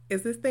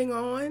Is this thing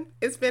on?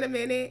 It's been a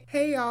minute.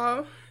 Hey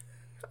y'all.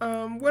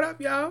 What up,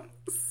 y'all?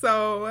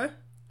 So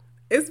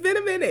it's been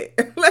a minute.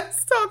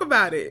 Let's talk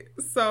about it.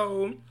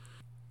 So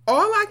all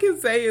I can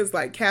say is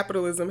like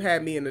capitalism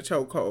had me in the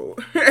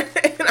chokehold.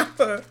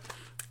 And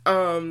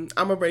I'm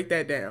gonna break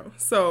that down.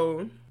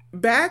 So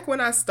back when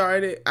I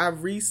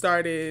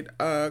restarted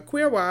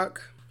Queer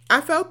Walk,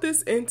 I felt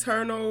this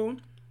internal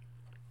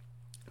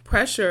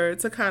pressure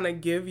to kind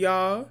of give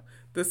y'all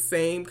the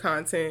same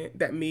content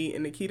that me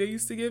and Nikita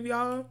used to give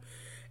y'all.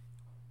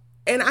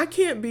 And I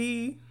can't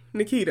be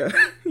Nikita,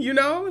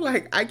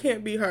 Like I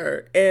can't be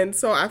her. And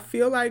so I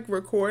feel like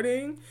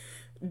recording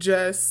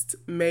just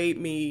made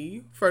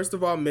me, first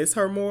of all, miss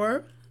her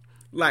more.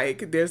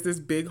 Like there's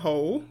this big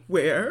hole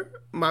where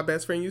my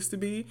best friend used to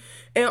be.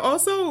 And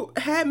also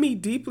had me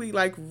deeply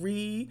like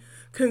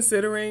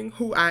reconsidering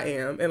who I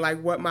am and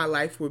like what my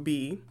life would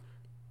be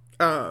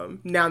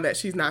now that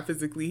she's not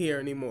physically here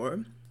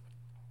anymore.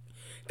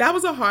 That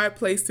was a hard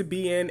place to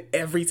be in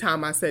every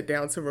time I sat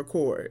down to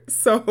record.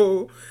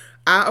 So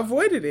I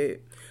avoided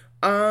it.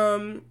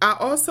 I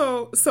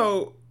also,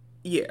 so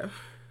yeah.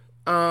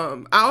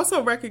 I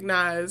also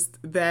recognized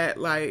that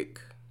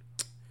like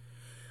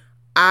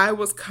I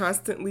was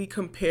constantly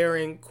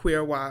comparing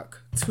Queer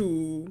Walk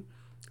to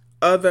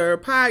other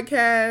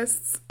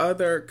podcasts,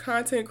 other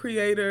content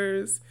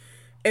creators,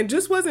 and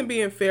just wasn't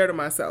being fair to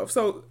myself.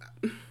 So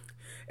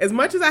as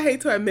much as I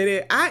hate to admit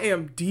it, I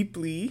am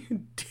deeply,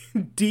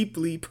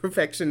 deeply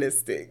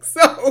perfectionistic.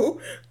 So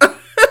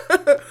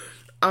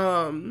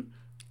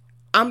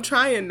I'm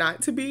trying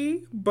not to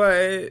be,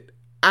 but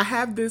I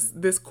have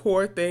this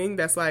core thing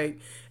that's like,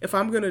 if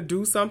I'm going to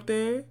do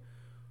something,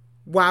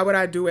 why would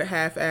I do it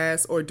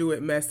half-ass or do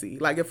it messy?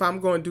 Like if I'm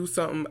going to do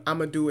something, I'm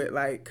going to do it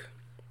like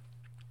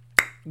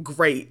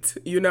great,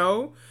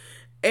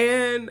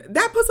 And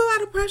that puts a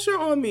lot of pressure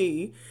on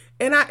me.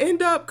 And I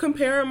end up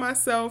comparing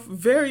myself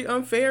very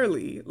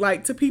unfairly,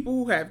 like to people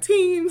who have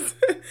teams,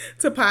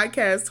 to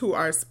podcasts who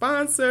are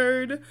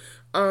sponsored.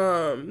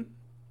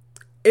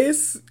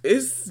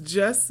 It's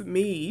just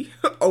me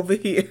over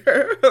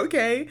here,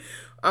 okay?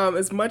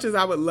 As much as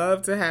I would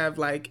love to have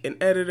like an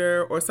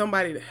editor or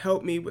somebody to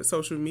help me with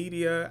social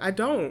media, I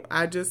don't.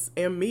 I just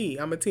am me.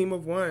 I'm a team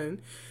of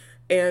one.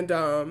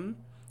 And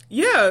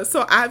yeah,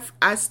 so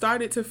I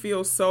started to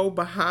feel so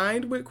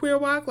behind with Queer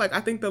Walk. Like I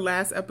think the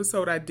last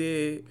episode I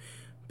did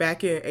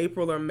back in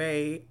April or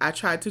May, I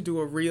tried to do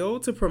a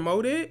reel to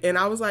promote it, and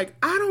I was like,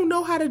 I don't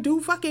know how to do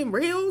fucking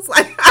reels.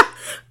 Like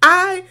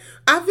I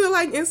feel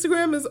like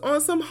Instagram is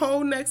on some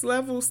whole next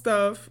level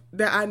stuff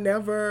that I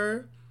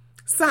never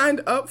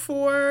signed up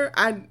for.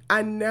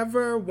 I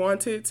never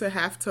wanted to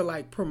have to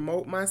like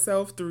promote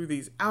myself through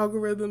these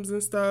algorithms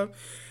and stuff.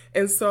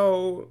 And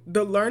so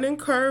the learning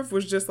curve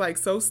was just like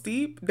so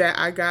steep that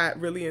I got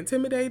really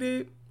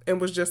intimidated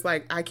and was just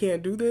like, I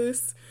can't do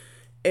this.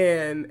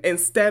 And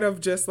instead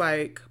of just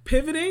like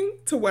pivoting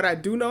to what I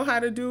do know how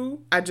to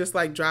do, I just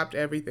like dropped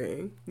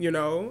everything,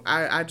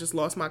 I just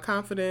lost my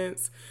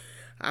confidence.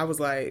 I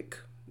was like,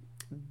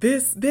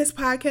 this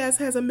podcast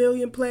has 1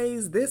 million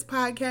plays. This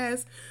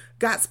podcast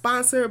got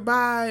sponsored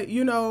by,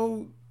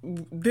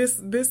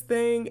 this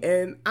thing,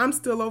 and I'm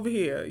still over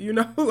here,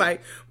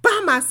 like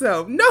by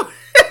myself. No,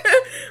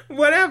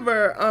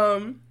 whatever.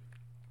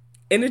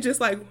 And it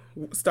just like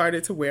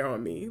started to wear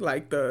on me,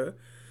 like the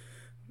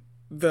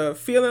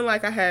feeling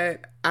like I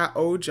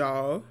owed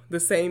y'all the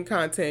same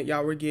content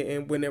y'all were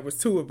getting when there was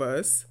 2 of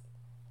us,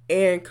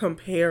 and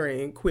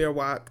comparing Queer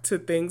Walk to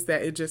things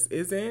that it just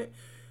isn't,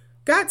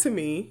 got to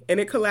me, and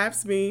it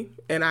collapsed me,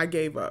 and I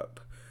gave up.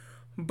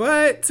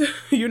 But,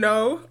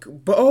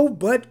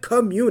 but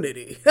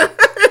community.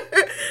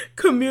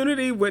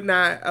 Community would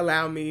not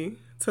allow me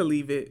to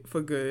leave it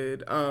for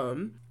good.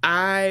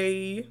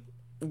 I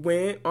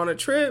went on a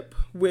trip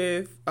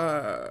with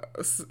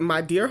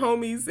my dear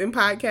homies in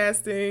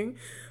podcasting,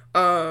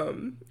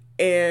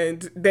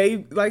 and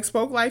they like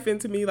spoke life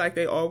into me like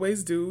they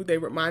always do. They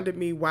reminded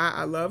me why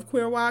I love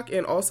Queer Walk,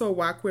 and also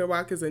why Queer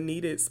Walk is a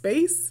needed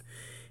space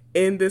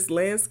in this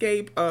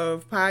landscape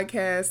of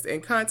podcast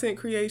and content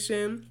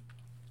creation.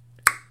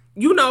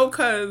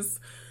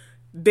 Because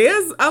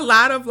there's a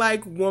lot of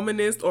like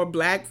womanist or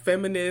black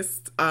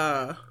feminist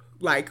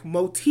like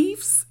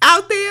motifs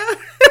out there.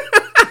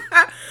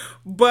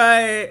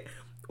 But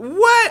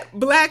what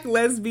black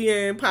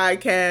lesbian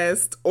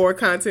podcast or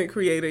content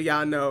creator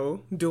y'all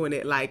know doing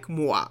it like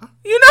moi?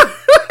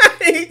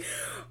 Like,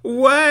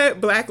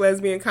 what black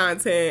lesbian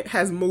content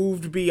has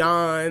moved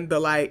beyond the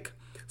like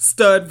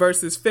stud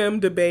versus femme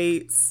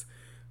debates?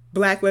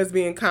 Black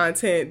lesbian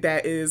content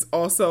that is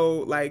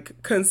also like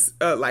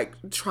like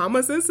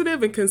trauma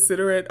sensitive and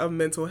considerate of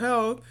mental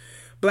health.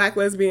 Black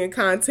lesbian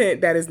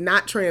content that is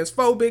not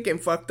transphobic and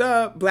fucked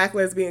up. Black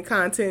lesbian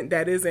content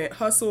that isn't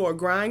hustle or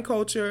grind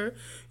culture.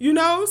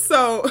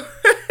 So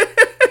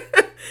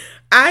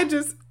I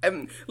just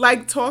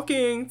like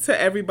talking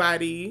to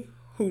everybody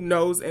who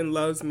knows and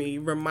loves me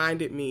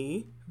reminded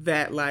me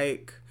that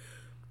like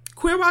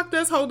Queer Rock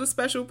does hold a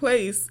special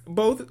place,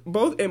 both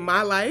in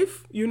my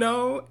life, you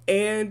know,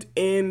 and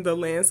in the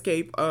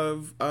landscape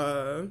of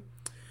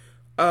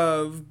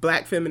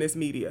Black feminist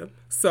media.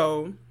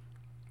 So,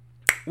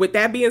 with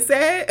that being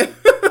said,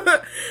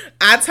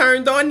 I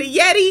turned on the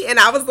Yeti and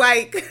I was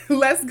like,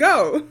 let's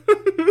go.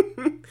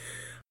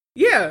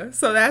 Yeah,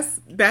 so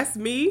that's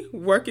me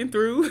working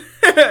through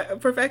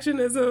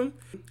perfectionism.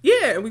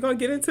 Yeah, and we're going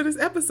to get into this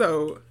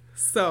episode.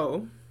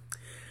 So,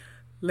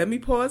 let me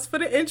pause for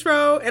the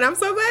intro, and I'm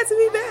so glad to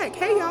be back.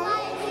 Hey, y'all.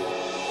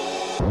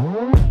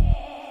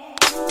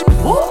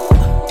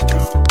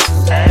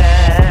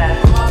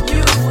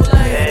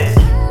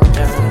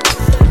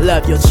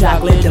 Love your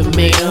chocolate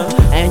demeanor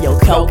and your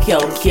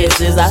cocoa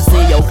kisses. I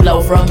see your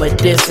flow from a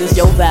distance.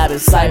 Your vibe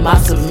incite my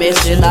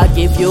submission. I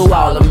give you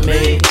all of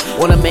me.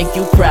 Wanna make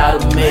you proud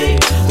of me.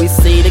 We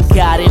see the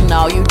God in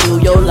all you do.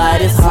 Your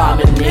light is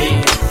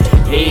harmony.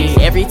 Hey,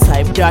 every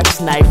type,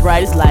 darkest night,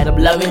 brightest light. I'm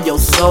loving your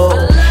soul.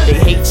 They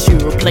hate you,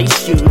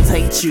 replace you,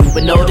 taint you,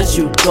 but know that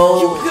you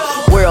gold.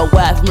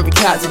 Worldwide from every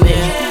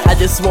continent. I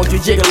just want you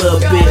to jiggle a little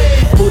bit.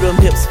 Move them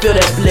hips, feel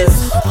that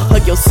bliss.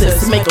 Hug your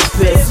sis, make them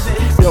piss.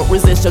 Don't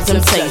resist your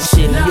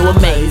temptation. You're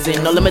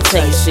amazing, no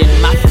limitation.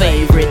 My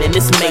favorite in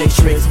this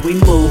matrix. We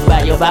move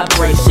by your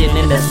vibration,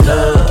 and that's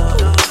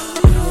love.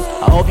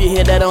 I hope you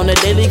hear that on the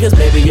daily, cause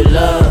baby you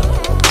love.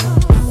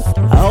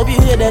 I hope you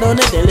hear that on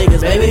the daily,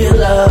 cause baby you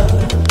love.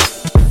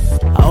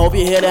 I hope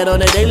you hear that on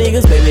the daily,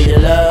 cause baby you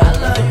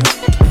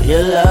love. You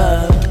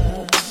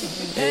love.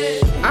 Hey.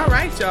 All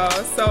right, y'all.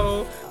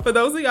 So for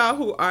those of y'all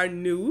who are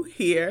new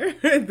here,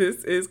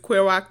 this is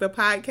Queer Rock the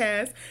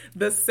podcast,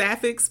 the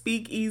Sapphic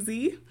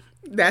Speakeasy.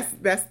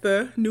 That's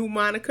the new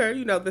moniker,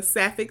 you know, the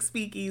Sapphic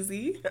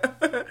Speakeasy.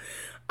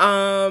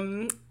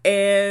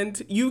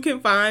 And you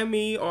can find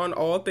me on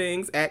all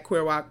things at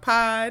Queer Rock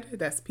Pod.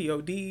 That's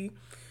POD.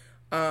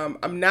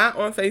 I'm not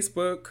on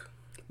Facebook,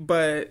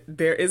 but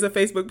there is a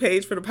Facebook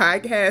page for the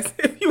podcast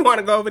if you want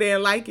to go over there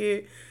and like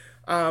it.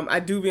 I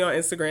do be on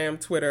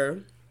Instagram,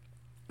 Twitter,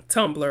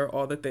 Tumblr,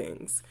 all the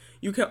things.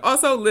 You can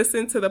also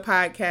listen to the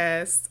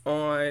podcast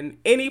on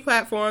any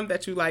platform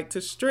that you like to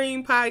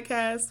stream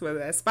podcasts, whether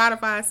that's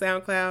Spotify,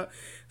 SoundCloud,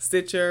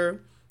 Stitcher,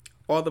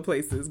 all the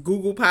places.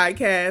 Google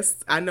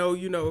Podcasts. I know,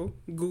 you know,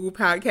 Google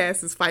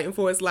Podcasts is fighting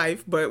for its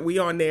life, but we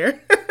on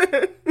there.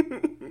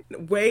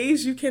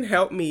 Ways you can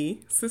help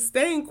me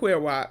sustain Queer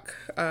Rock.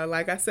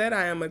 Like I said,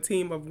 I am a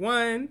team of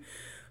one,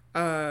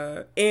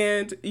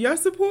 and your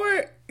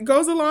support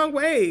goes a long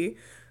way.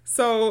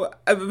 So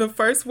the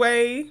first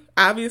way,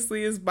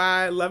 obviously, is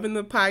by loving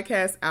the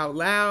podcast out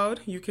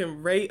loud. You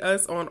can rate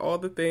us on all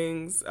the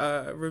things,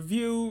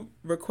 review,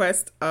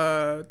 request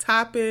a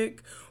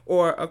topic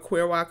or a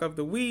Queer Rock of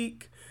the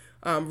week,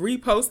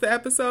 repost the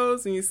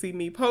episodes and you see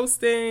me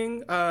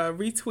posting,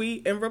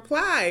 retweet and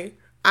reply.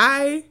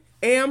 I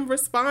am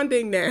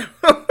responding now.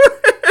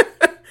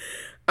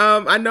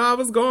 I know I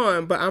was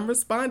gone, but I'm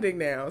responding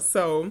now.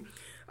 So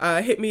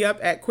hit me up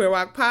at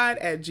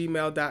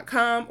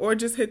queerrockpod@gmail.com or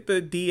just hit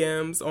the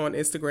DMs on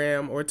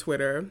Instagram or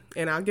Twitter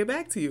and I'll get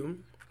back to you.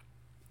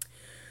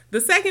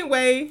 The second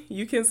way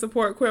you can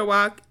support Queer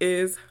Rock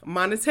is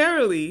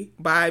monetarily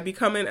by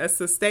becoming a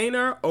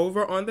sustainer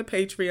over on the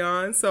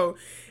Patreon. So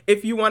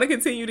if you want to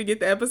continue to get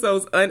the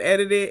episodes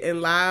unedited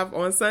and live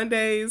on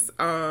Sundays,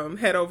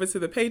 head over to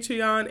the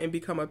Patreon and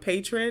become a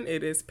patron.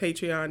 It is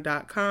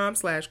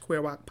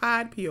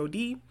patreon.com/queerrockpod,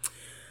 POD.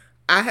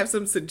 I have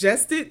some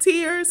suggested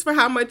tiers for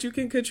how much you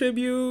can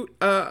contribute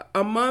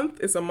a month.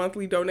 It's a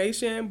monthly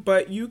donation,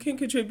 but you can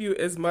contribute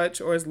as much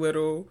or as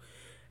little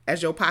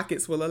as your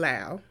pockets will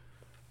allow.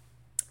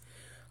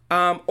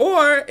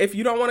 Or if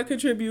you don't want to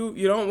contribute,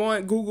 you don't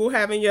want Google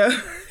having your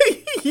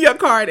your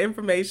card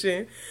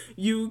information,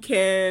 you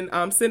can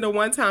send a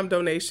one-time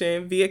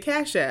donation via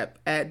Cash App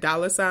at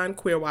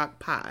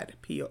 $queerrockpod,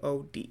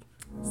 POD.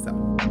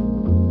 So.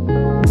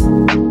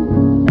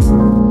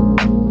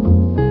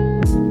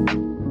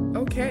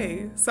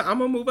 Okay, so I'm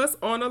going to move us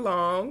on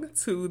along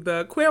to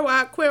the Queer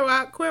Rock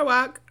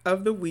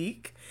of the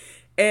week.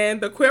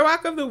 And the Queer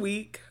Rock of the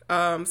week /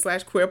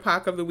 Queer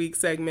Pock of the week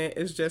segment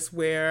is just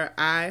where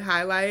I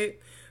highlight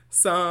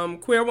some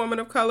queer woman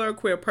of color,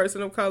 queer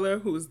person of color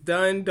who's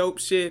done dope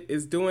shit,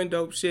 is doing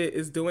dope shit,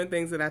 is doing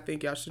things that I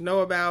think y'all should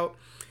know about,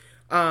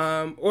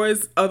 or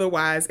is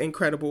otherwise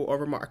incredible or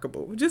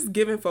remarkable. Just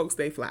giving folks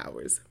their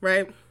flowers,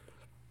 right?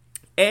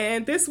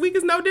 And this week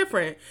is no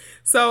different.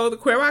 So the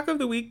Queer Rock of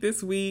the week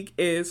this week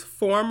is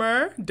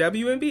former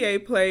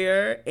WNBA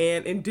player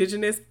and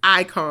indigenous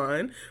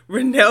icon,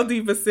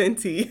 Reneldy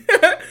Vicente.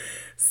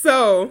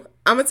 So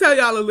I'm going to tell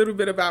y'all a little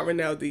bit about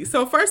Reneldy.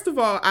 So first of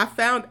all, I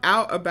found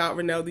out about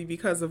Reneldy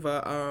because of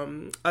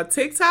a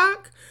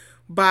TikTok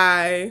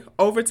by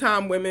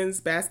Overtime Women's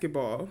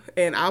Basketball.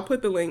 And I'll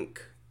put the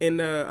link in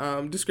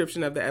the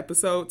description of the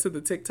episode to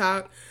the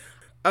TikTok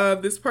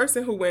of this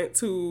person who went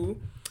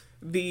to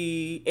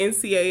the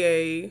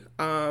NCAA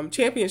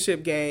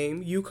championship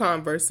game,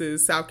 UConn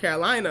versus South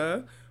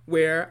Carolina,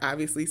 where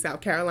obviously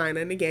South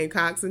Carolina and the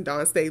Gamecocks and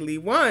Dawn Staley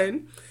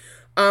won.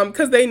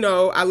 Because they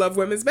know I love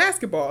women's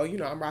basketball. You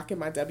know, I'm rocking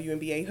my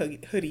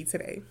WNBA hoodie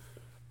today.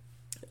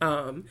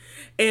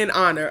 In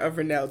honor of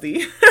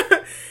Reneldy.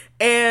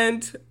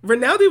 And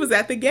Reneldy was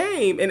at the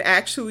game, and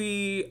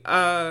actually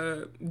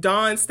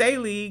Dawn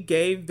Staley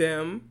gave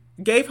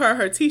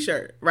her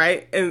t-shirt,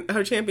 right? And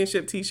her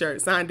championship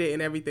t-shirt, signed it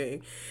and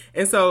everything.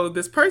 And so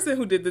this person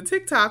who did the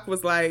TikTok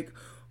was like,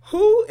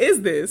 who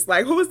is this?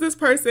 Like, who is this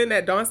person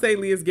that Dawn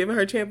Staley is giving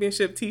her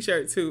championship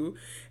t-shirt to?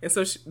 And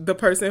so the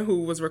person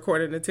who was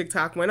recording the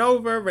TikTok went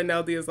over.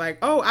 Reneldy is like,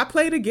 oh, I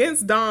played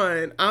against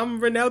Dawn. I'm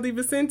Reneldy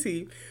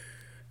Vicente.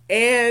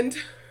 And,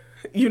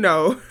 you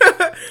know,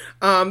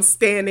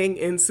 standing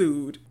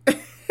ensued.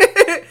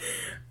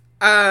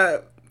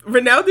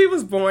 Reneldy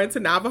was born to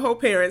Navajo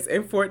parents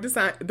in Fort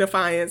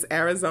Defiance,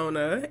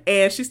 Arizona,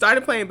 and she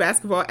started playing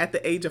basketball at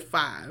the age of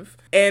 5.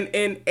 And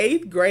in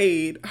 8th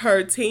grade,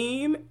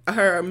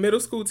 her middle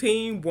school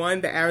team won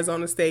the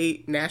Arizona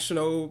State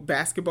National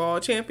Basketball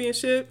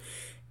Championship.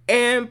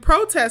 And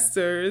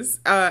protesters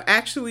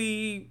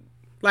actually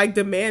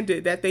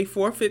demanded that they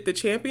forfeit the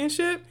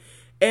championship,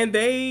 and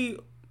they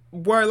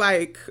were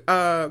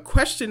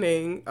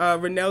questioning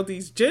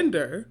Reneldy's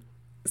gender,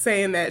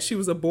 saying that she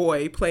was a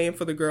boy playing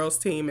for the girls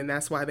team and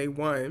that's why they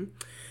won.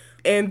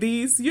 And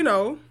these, you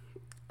know,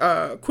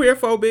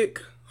 queerphobic,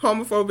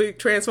 homophobic,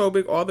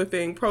 transphobic, all the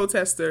thing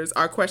protesters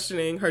are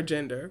questioning her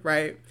gender,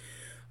 right?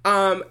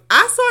 I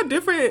saw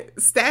different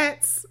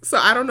stats, so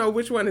I don't know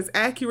which one is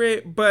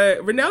accurate, but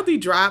Reneldy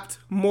dropped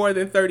more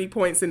than 30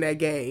 points in that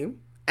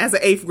game as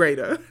an 8th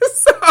grader.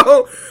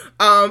 So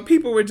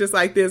people were just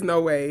like, there's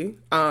no way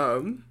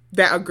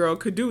that a girl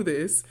could do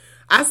this.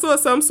 I saw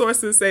some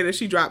sources say that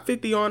she dropped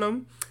 50 on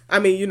them. I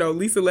mean, you know,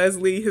 Lisa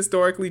Leslie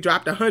historically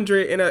dropped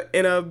 100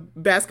 in a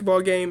basketball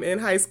game in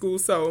high school.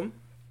 So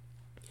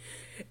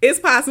it's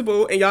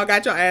possible, and y'all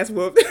got your ass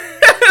whooped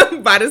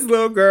by this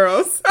little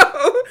girl.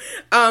 So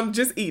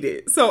just eat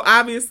it. So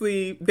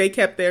obviously they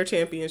kept their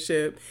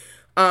championship.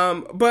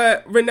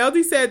 But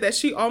Reneldy said that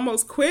she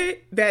almost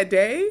quit that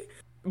day,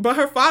 but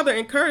her father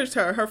encouraged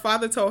her. Her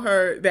father told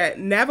her that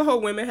Navajo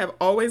women have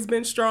always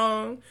been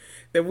strong,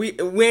 that we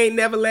ain't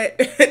never let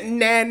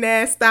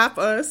nah stop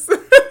us.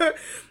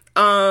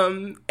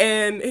 And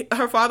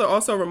her father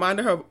also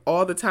reminded her of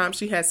all the time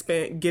she had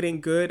spent getting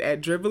good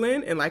at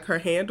dribbling and her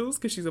handles,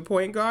 because she's a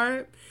point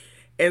guard.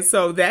 And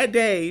so that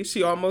day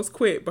she almost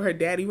quit, but her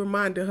daddy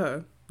reminded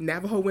her,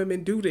 Navajo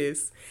women do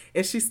this,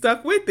 and she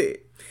stuck with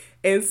it.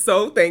 And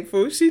so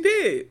thankful she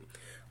did.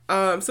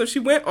 So she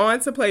went on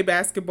to play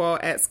basketball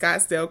at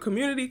Scottsdale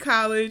Community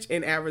College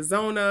in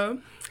Arizona.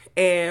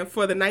 And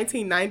for the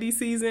 1990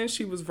 season,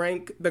 she was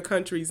ranked the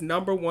country's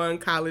 #1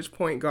 college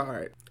point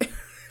guard.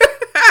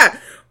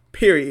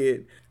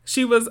 Period.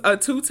 She was a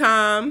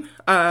 2-time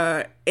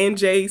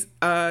NJCAA,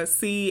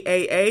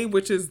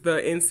 which is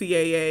the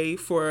NCAA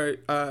for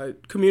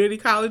community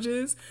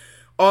colleges,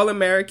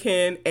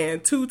 All-American,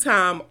 and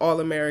 2-time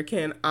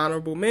All-American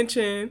honorable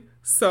mention.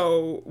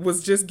 So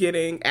was just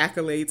getting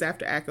accolades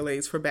after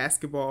accolades for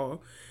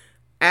basketball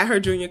at her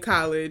junior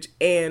college,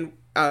 and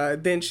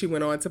then she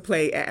went on to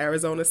play at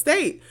Arizona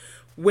State,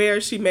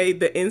 where she made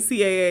the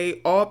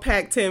NCAA All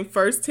Pac-10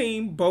 first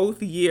team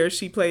both years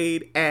she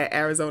played at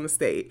Arizona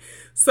State.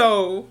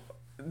 So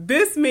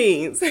this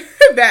means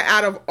that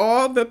out of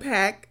all the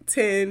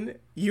Pac-10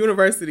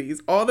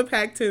 universities, all the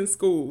Pac-10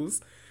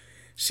 schools,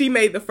 she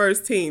made the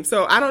first team.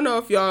 So I don't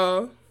know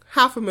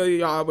how familiar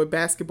y'all are with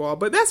basketball,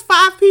 but that's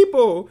 5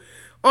 people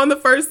on the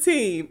first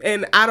team.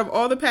 And out of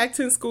all the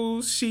Pac-10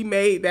 schools, she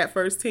made that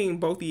first team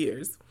both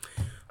years.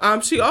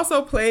 She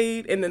also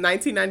played in the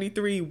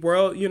 1993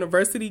 World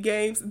University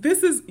Games.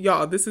 This is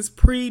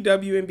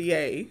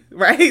pre-WNBA,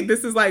 right?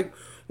 This is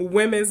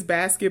women's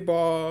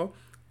basketball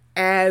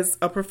as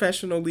a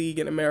professional league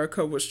in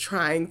America was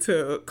trying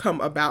to come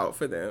about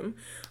for them.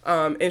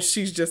 And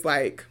she's just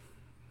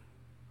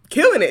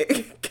killing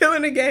it,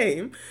 killing the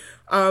game.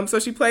 So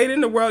she played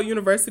in the World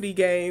University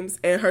Games,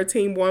 and her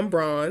team won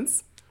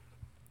bronze.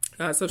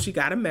 So she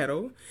got a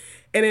medal.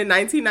 And in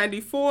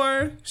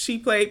 1994, she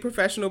played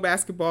professional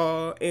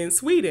basketball in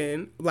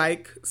Sweden,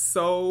 like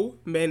so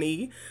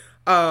many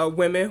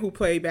women who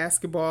play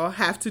basketball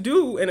have to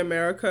do in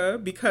America,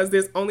 because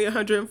there's only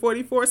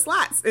 144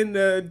 slots in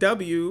the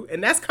W,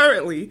 and that's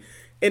currently.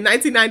 In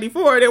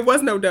 1994, there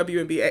was no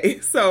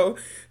WNBA. So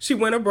she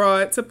went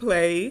abroad to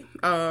play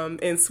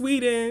in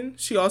Sweden.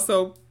 She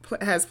also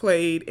has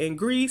played in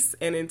Greece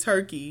and in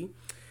Turkey.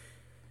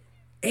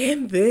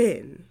 And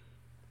then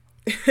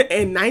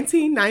in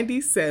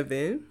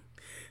 1997,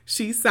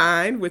 she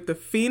signed with the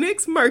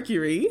Phoenix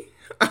Mercury.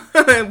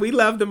 We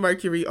love the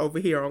Mercury over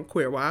here on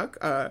Queer Walk.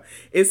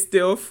 It's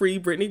still free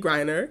Brittany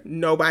Griner.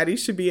 Nobody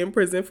should be in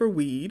prison for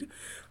weed.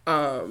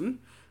 So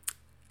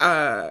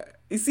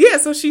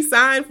she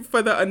signed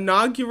for the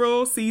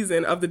inaugural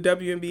season of the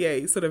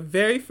WNBA. So the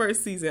very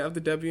first season of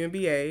the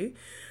WNBA.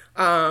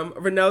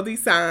 Reneldy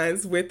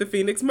signs with the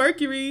Phoenix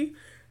Mercury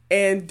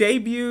and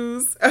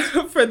debuts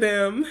for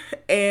them,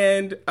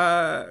 and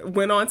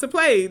went on to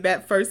play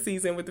that first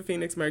season with the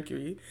Phoenix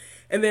Mercury.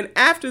 And then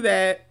after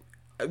that,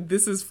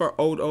 this is for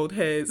old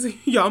heads.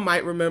 Y'all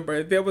might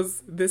remember there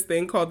was this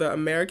thing called the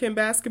American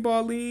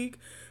Basketball League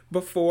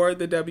before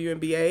the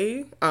WNBA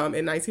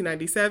in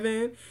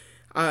 1997.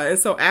 And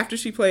so after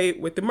she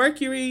played with the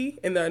Mercury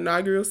in the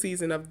inaugural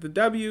season of the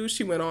W,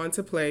 she went on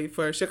to play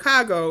for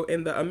Chicago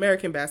in the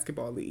American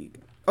Basketball League.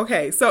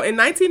 Okay, so in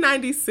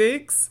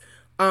 1996,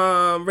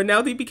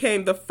 Rinaldi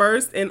became the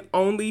first and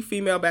only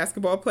female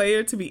basketball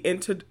player to be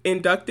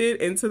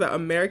inducted into the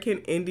American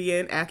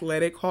Indian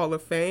Athletic Hall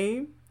of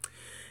Fame.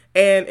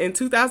 And in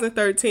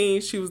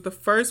 2013, she was the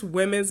first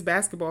women's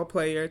basketball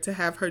player to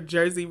have her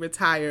jersey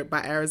retired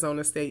by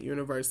Arizona State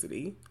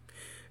University.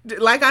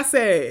 Like I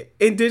said,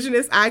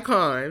 indigenous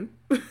icon.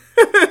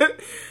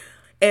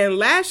 And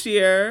last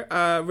year,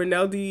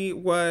 Rinaldi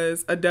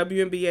was a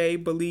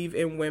WNBA Believe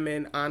in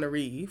Women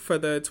honoree for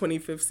the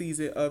 25th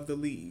season of the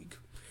league,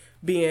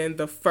 being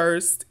the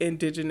first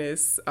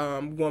indigenous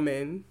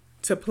woman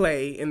to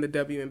play in the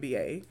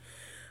WNBA.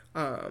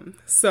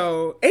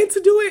 So, and to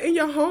do it in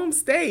your home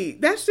state,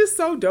 that's just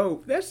so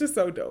dope.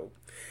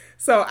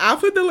 So I'll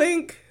put the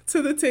link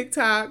to the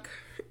TikTok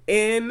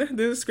in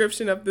the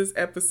description of this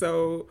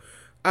episode.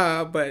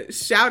 But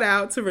shout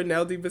out to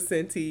Rinaldi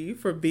Vicente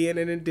for being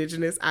an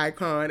indigenous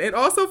icon and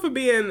also for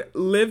being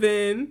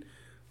living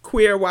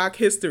queer WAC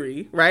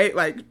history, right?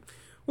 Like,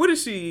 what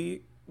is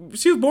she?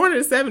 She was born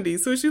in the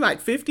 70s, so is she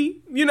like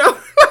 50? You know,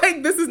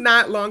 like this is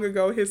not long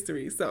ago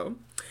history. So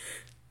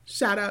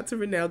shout out to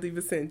Rinaldi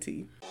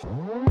Vicente.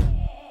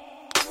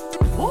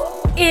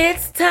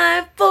 It's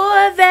time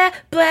for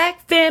that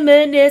black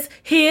feminist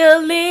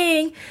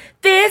healing.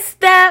 This,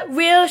 that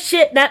real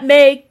shit, not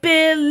make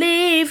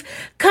believe.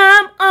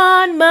 Come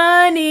on,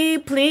 money,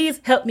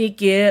 please help me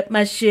get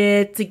my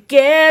shit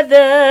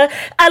together.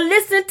 I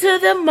listen to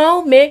the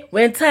moment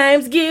when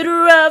times get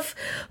rough.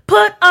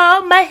 Put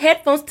on my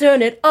headphones,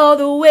 turn it all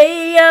the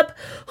way up.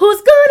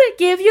 Who's gonna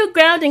give you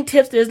grounding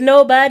tips? There's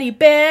nobody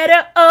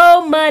better.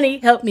 Oh, money,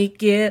 help me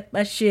get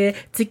my shit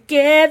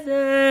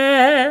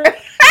together.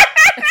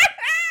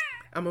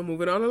 I'm gonna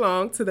move it on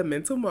along to the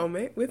mental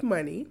moment with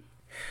money.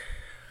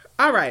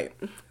 All right,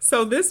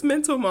 so this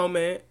mental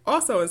moment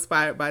also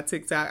inspired by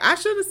TikTok. I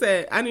should have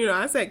said,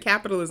 I said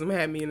capitalism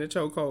had me in a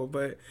chokehold,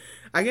 but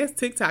I guess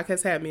TikTok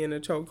has had me in a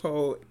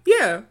chokehold.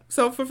 Yeah,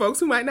 so for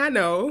folks who might not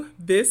know,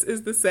 this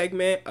is the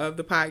segment of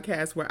the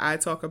podcast where I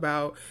talk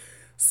about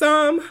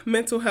some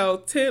mental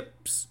health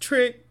tips,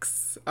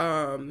 tricks,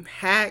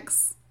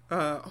 hacks,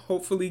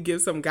 hopefully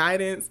give some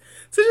guidance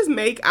to just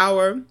make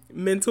our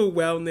mental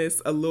wellness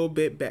a little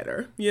bit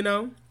better, you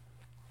know?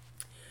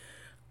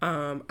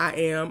 I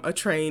am a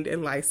trained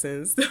and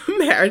licensed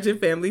marriage and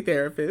family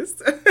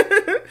therapist.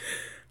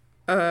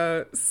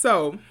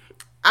 So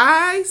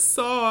I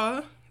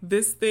saw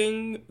this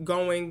thing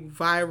going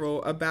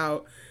viral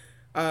about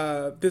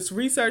this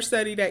research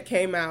study that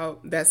came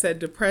out that said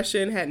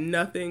depression had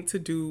nothing to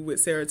do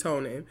with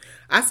serotonin.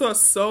 I saw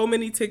so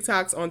many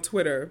TikToks on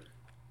Twitter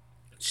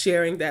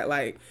sharing that,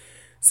 like,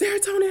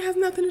 serotonin has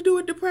nothing to do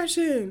with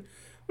depression.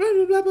 Blah,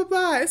 blah, blah, blah,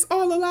 blah. It's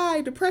all a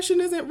lie. Depression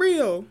isn't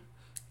real.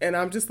 And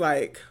I'm just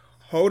like,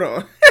 hold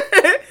on.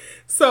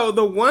 So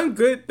the one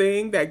good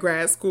thing that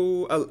grad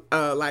school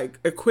like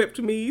equipped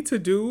me to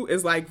do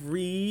is like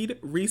read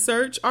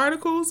research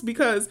articles,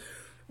 because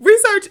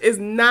research is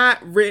not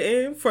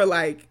written for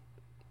like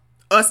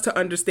us to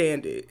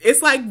understand it.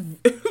 It's like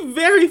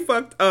very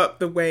fucked up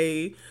the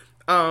way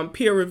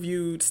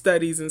peer-reviewed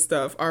studies and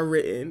stuff are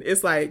written.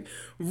 It's like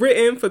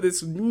written for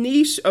this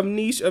niche of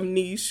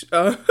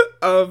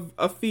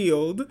a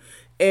field,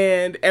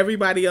 and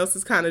everybody else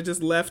is kind of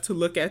just left to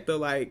look at the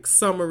like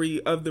summary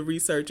of the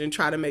research and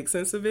try to make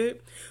sense of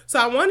it. So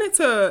I wanted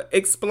to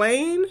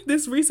explain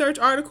this research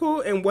article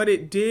and what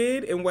it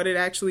did and what it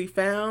actually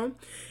found.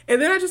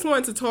 And then I just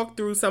wanted to talk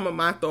through some of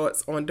my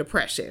thoughts on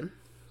depression.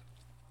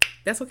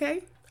 That's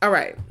okay? All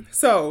right.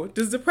 So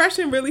does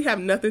depression really have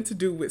nothing to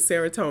do with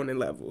serotonin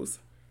levels?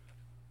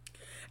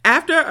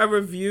 After a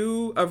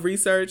review of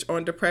research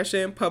on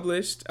depression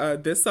published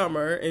this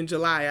summer in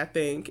July, I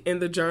think, in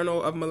the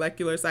Journal of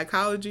Molecular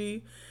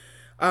Psychology,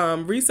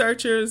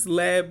 researchers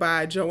led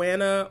by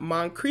Joanna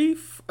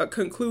Moncrief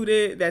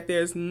concluded that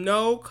there's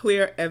no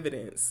clear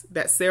evidence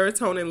that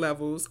serotonin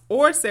levels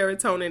or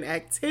serotonin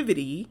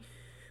activity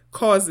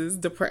causes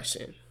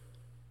depression.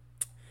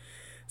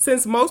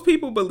 Since most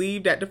people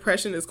believe that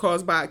depression is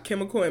caused by a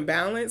chemical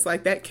imbalance,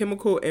 like that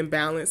chemical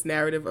imbalance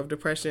narrative of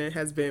depression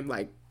has been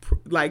like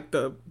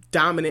the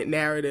dominant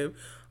narrative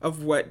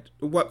of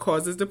what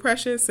causes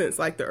depression since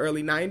like the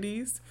early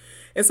 90s.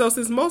 And so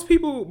since most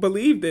people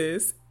believe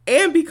this,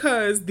 and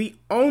because the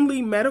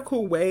only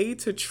medical way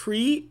to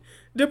treat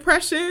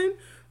depression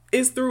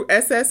is through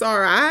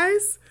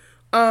SSRIs,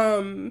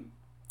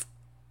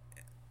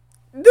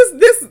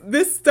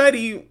 this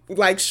study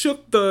like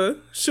shook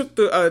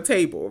the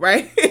table,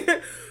 right?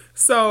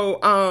 So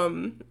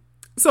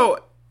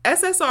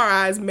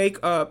SSRIs make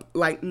up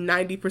like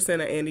 90%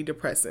 of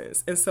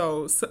antidepressants. And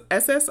so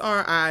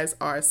SSRIs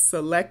are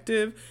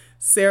selective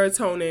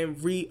serotonin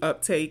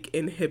reuptake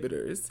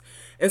inhibitors.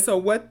 And so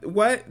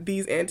what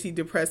these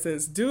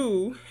antidepressants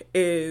do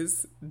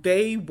is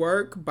they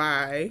work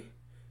by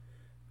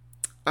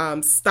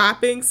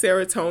stopping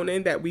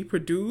serotonin that we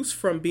produce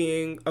from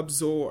being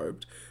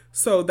absorbed.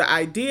 So the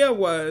idea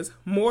was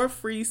more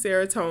free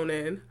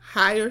serotonin,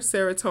 higher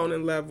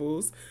serotonin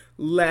levels,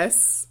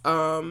 less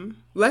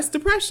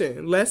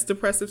depression, less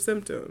depressive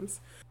symptoms.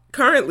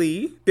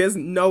 Currently, there's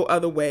no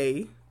other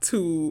way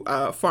to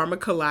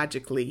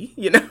pharmacologically,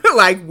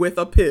 like with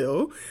a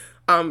pill,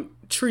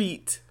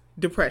 treat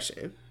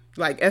depression.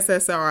 Like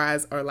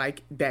SSRIs are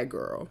like that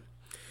girl.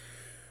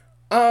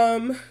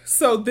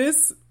 So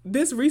this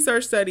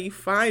research study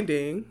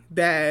finding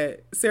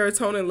that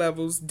serotonin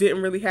levels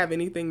didn't really have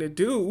anything to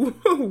do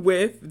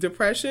with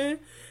depression,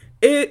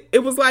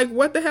 it was like,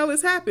 what the hell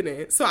is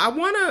happening? So I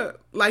want to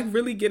like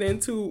really get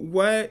into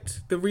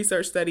what the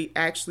research study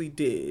actually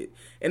did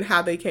and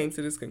how they came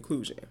to this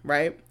conclusion,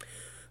 right?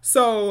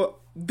 So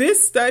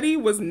this study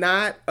was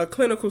not a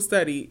clinical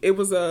study. It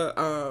was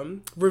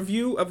a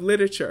review of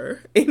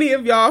literature. Any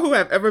of y'all who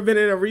have ever been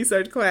in a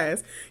research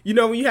class,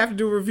 when you have to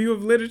do a review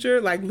of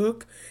literature, like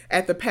look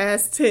at the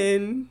past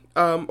 10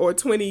 or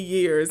 20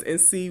 years and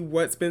see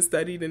what's been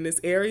studied in this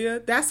area.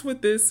 That's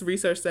what this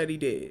research study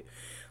did.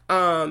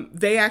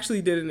 They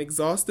actually did an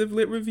exhaustive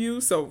lit review.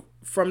 So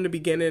from the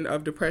beginning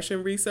of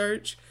depression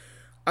research,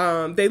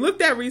 they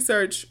looked at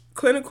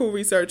clinical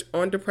research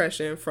on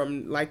depression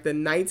from like the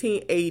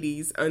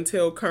 1980s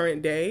until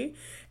current day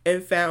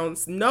and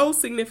found no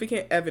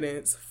significant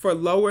evidence for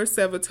lower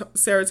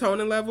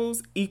serotonin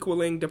levels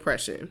equaling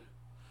depression.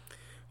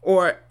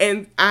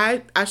 And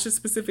I should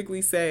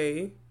specifically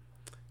say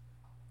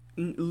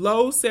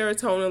low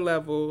serotonin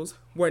levels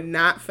were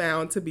not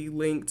found to be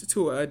linked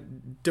to a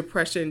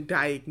depression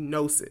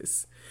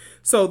diagnosis.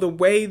 So the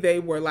way they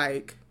were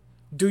like,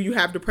 do you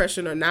have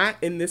depression or not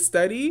in this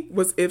study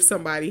was if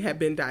somebody had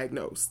been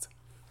diagnosed.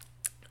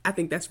 I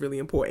think that's really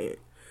important.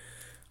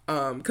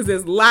 Because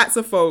there's lots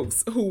of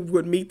folks who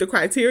would meet the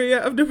criteria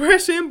of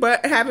depression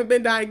but haven't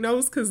been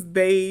diagnosed because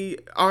they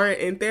aren't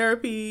in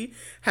therapy,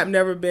 have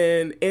never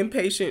been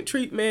inpatient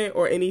treatment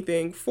or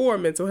anything for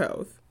mental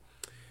health.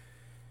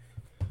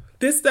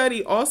 This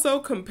study also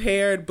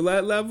compared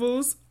blood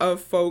levels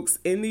of folks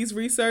in these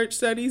research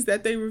studies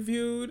that they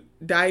reviewed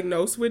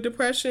diagnosed with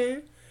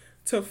depression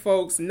to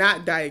folks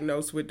not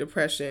diagnosed with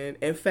depression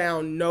and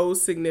found no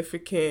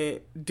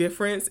significant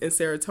difference in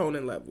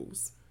serotonin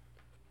levels.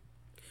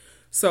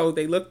 So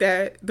they looked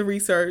at the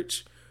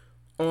research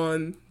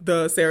on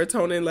the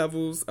serotonin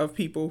levels of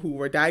people who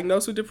were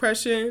diagnosed with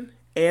depression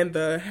and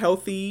the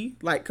healthy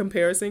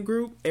comparison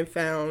group and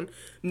found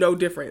no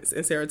difference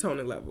in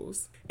serotonin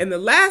levels. And the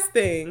last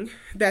thing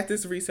that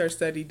this research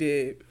study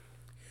did,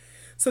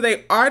 so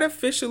they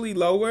artificially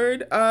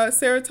lowered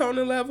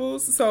serotonin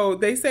levels. So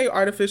they say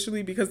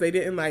artificially because they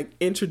didn't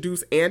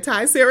introduce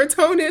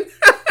anti-serotonin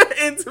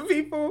into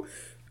people.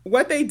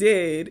 What they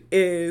did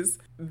is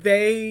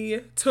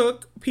they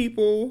took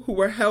people who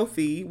were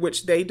healthy,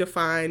 which they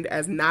defined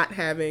as not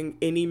having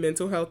any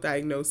mental health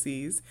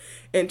diagnoses,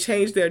 and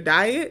changed their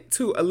diet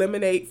to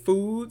eliminate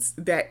foods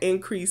that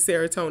increase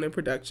serotonin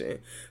production.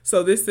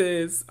 So this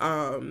is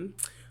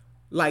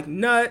like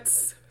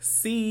nuts,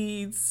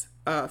 seeds,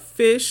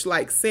 fish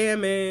like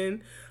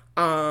salmon,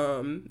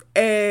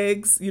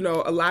 eggs,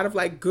 a lot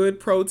of good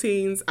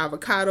proteins,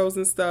 avocados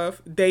and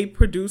stuff. They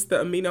produce the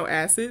amino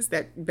acids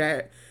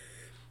that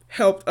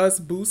helped us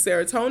boost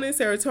serotonin.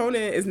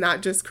 Serotonin is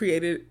not just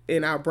created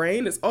in our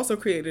brain, it's also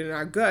created in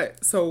our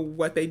gut. So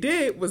what they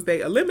did was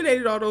they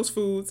eliminated all those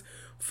foods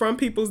from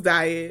people's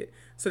diet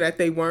so that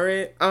they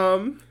weren't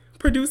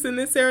producing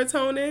this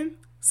serotonin.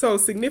 So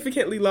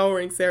significantly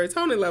lowering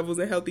serotonin levels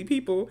in healthy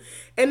people.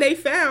 And they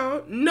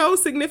found no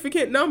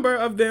significant number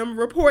of them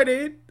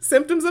reported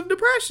symptoms of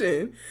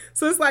depression.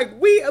 So it's like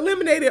we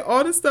eliminated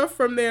all the stuff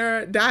from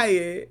their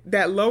diet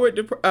that lowered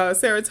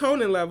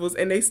serotonin levels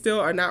and they still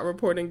are not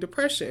reporting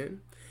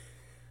depression.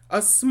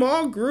 A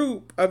small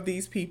group of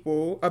these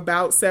people,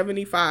 about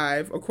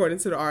 75, according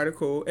to the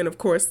article, and of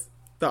course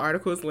the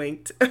article is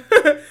linked,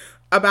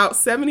 about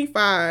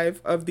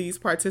 75 of these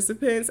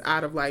participants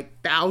out of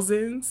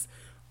thousands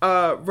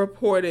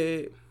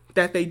reported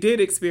that they did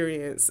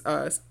experience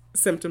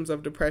symptoms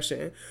of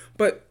depression,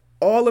 but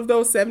all of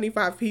those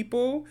 75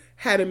 people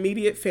had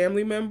immediate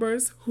family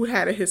members who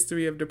had a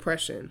history of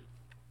depression.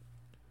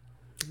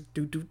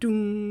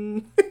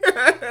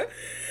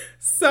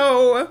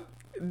 So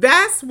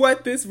that's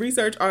what this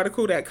research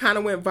article that kind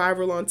of went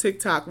viral on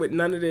TikTok with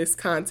none of this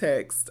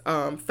context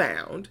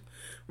found,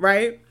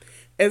 right?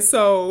 And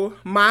so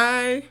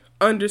my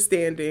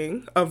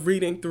understanding of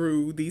reading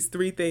through these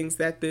three things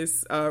that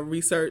this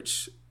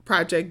research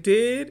project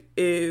did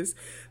is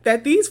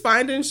that these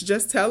findings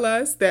just tell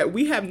us that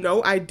we have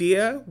no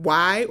idea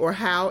why or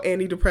how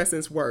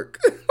antidepressants work.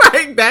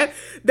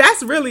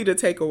 That's really the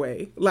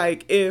takeaway.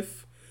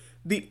 If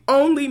the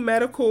only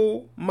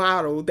medical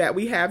model that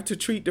we have to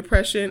treat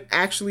depression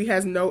actually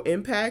has no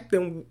impact,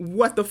 then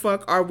what the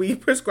fuck are we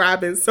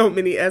prescribing so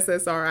many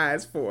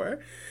SSRIs for?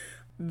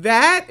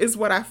 that is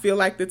what I feel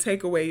like the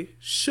takeaway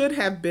should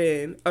have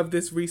been of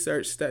this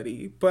research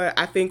study. But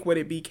I think what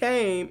it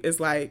became is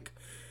like,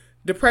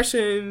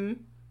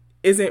 depression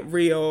isn't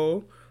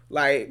real.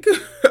 Like,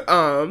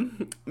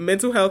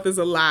 mental health is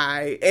a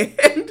lie.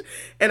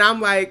 And I'm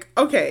like,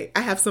 okay,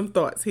 I have some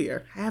thoughts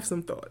here.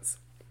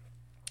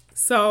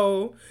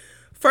 So,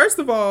 first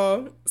of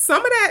all,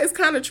 some of that is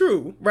kind of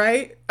true,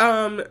 right?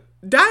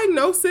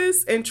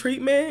 Diagnosis and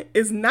treatment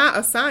is not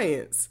a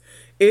science.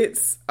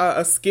 It's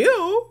a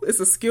skill. It's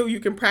a skill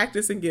you can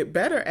practice and get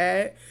better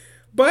at,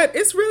 but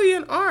it's really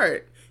an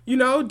art. You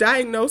know,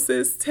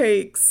 diagnosis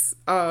takes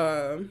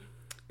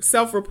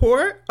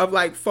self-report of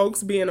like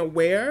folks being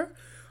aware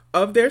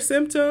of their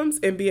symptoms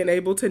and being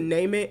able to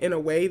name it in a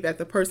way that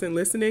the person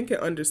listening can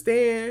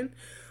understand.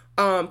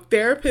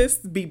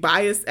 Therapists be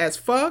biased as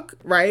fuck,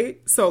 right?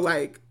 So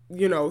like,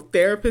 you know,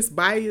 therapist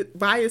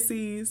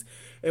biases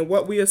and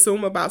what we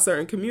assume about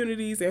certain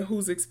communities and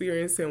who's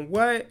experiencing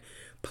what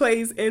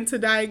plays into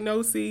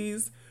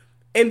diagnoses.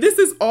 And this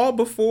is all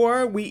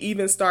before we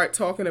even start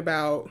talking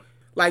about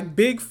like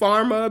big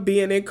pharma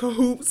being in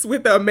cahoots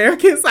with the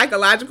American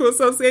Psychological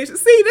Association.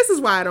 See, this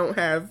is why I don't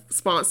have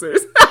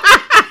sponsors.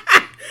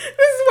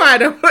 This is why I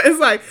don't. It's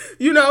like,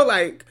 you know,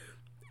 like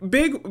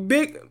big,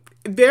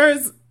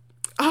 there's,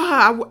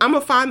 I'm going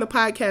to find the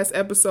podcast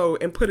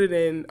episode and put it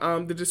in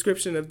the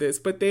description of this.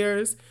 But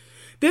there's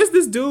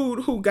this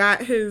dude who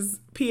got his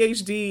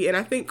PhD in,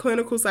 I think,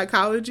 clinical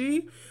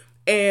psychology.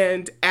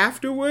 And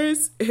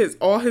afterwards,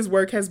 all his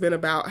work has been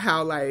about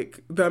how like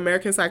the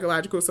American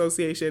Psychological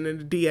Association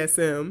and the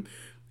DSM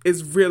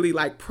is really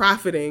like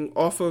profiting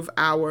off of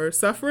our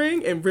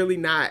suffering and really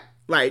not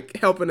like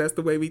helping us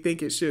the way we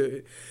think it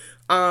should.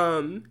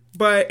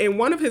 But in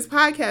one of his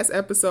podcast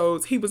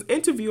episodes, he was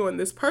interviewing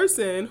this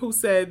person who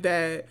said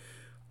that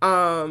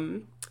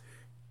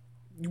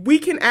we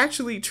can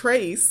actually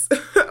trace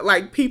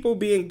like people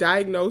being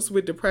diagnosed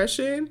with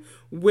depression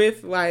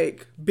with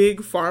like big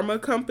pharma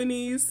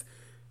companies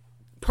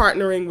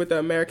partnering with the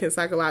American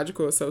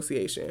Psychological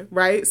Association,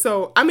 right?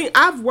 So, I mean,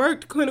 I've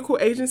worked clinical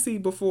agency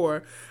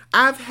before.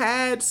 I've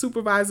had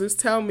supervisors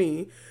tell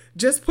me,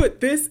 just put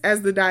this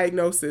as the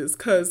diagnosis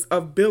because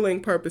of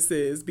billing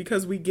purposes,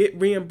 because we get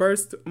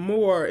reimbursed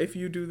more if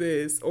you do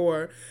this,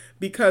 or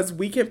because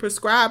we can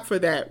prescribe for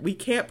that. We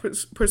can't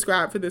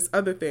prescribe for this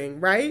other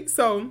thing, right?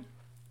 So,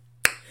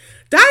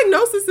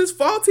 diagnosis is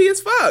faulty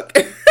as fuck.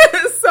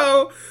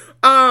 So,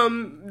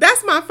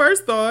 that's my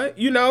first thought,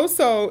 you know?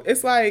 So,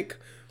 it's like,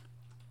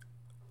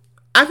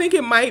 I think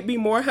it might be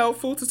more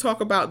helpful to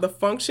talk about the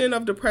function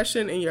of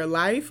depression in your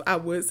life. I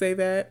would say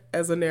that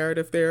as a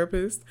narrative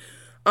therapist,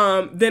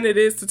 than it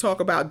is to talk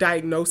about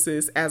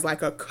diagnosis as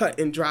like a cut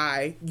and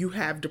dry, you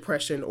have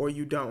depression or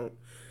you don't.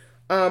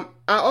 I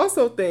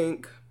also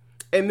think,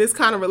 and this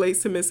kind of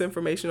relates to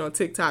misinformation on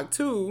TikTok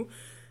too,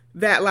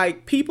 that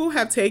like people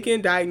have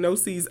taken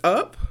diagnoses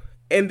up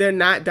and they're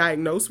not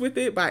diagnosed with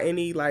it by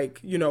any like,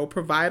 you know,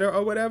 provider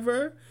or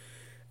whatever.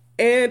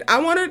 And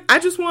I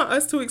just want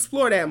us to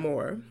explore that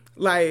more.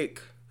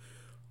 Like,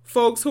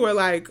 folks who are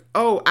like,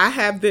 oh, I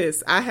have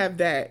this, I have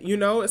that, you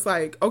know, it's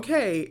like,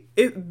 okay,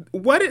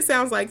 what it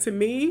sounds like to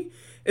me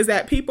is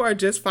that people are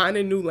just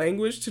finding new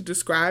language to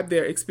describe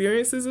their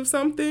experiences of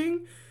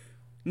something,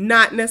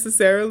 not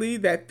necessarily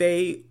that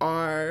their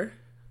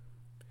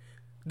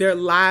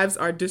lives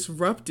are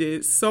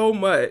disrupted so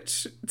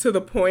much to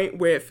the point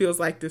where it feels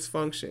like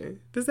dysfunction.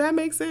 Does that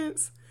make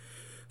sense?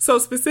 So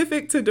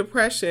specific to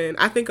depression,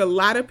 I think a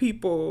lot of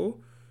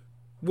people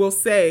will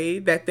say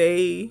that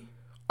they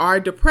are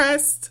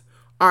depressed,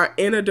 are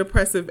in a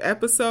depressive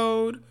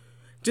episode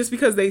just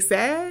because they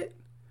sad.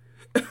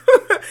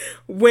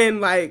 When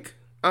like,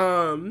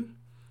 to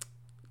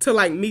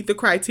like meet the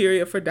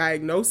criteria for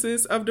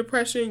diagnosis of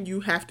depression,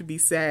 you have to be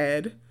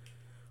sad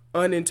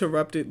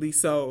uninterruptedly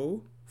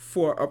so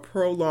for a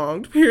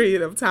prolonged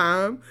period of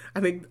time. I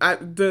think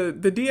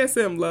the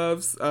DSM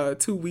loves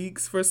 2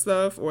 weeks for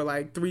stuff or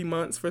like 3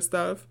 months for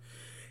stuff.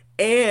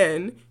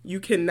 And you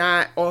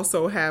cannot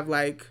also have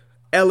like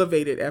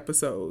elevated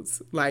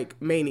episodes like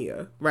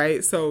mania,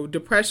 right? So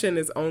depression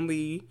is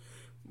only,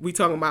 we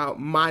talking about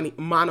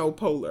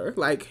monopolar,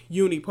 like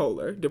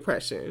unipolar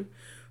depression.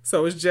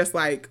 So it's just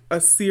like a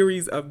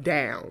series of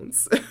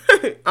downs.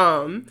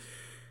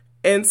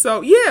 And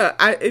so, yeah,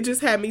 it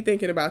just had me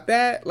thinking about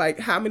that.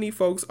 Like how many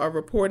folks are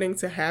reporting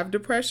to have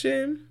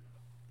depression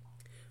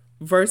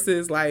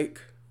versus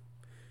like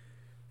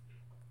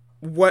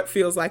what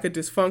feels like a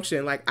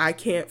dysfunction, like I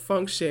can't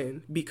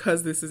function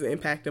because this is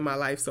impacting my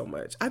life so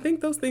much. I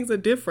think those things are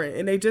different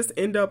and they just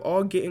end up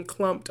all getting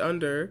clumped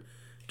under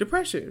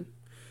depression.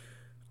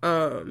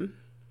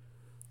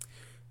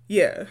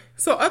 Yeah.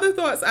 So other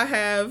thoughts I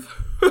have,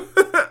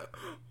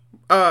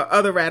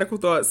 other radical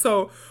thoughts.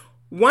 So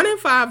 1 in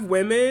 5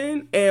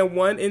 women and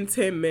 1 in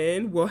 10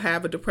 men will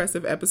have a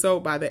depressive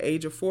episode by the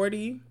age of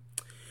 40.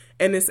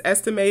 And it's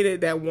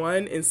estimated that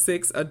 1 in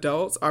 6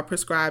 adults are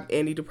prescribed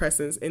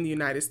antidepressants in the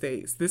United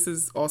States. This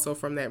is also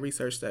from that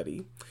research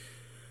study.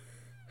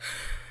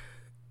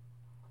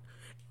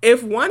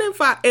 If 1 in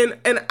 5,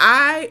 and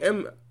I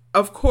am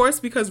Of course,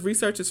 because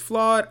research is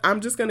flawed, I'm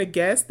just going to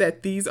guess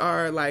that these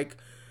are like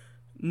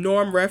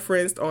norm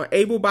referenced on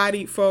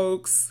able-bodied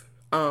folks,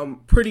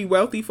 pretty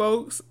wealthy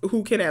folks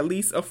who can at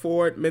least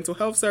afford mental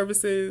health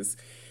services,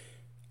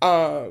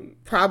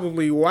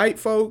 probably white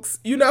folks,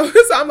 you know.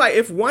 So I'm like,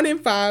 if 1 in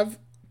 5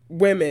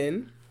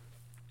 women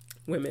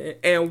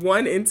and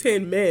 1 in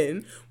 10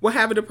 men will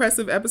have a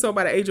depressive episode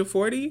by the age of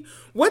 40,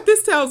 what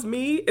this tells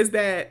me is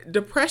that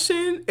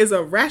depression is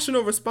a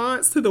rational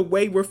response to the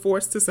way we're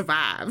forced to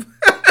survive.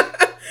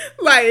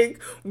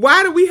 Like,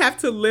 why do we have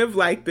to live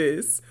like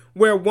this,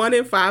 where 1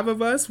 in 5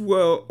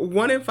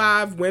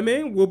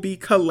 women will be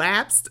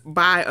collapsed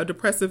by a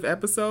depressive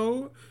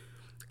episode,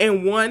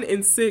 and 1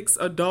 in 6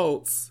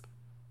 adults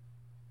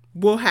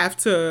will have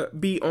to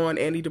be on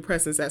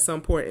antidepressants at some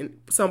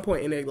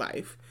point in their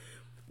life?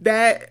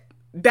 That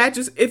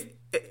just, if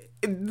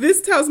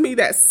this tells me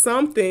that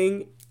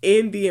something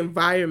in the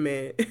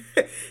environment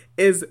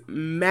is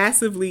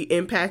massively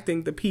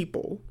impacting the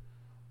people.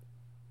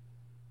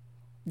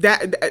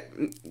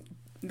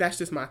 That's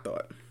just my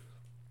thought.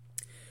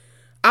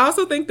 I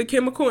also think the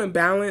chemical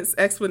imbalance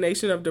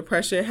explanation of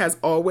depression has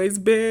always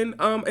been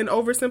an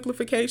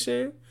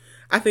oversimplification.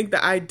 I think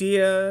the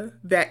idea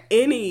that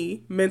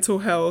any mental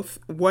health,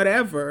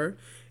 whatever,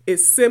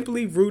 is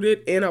simply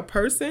rooted in a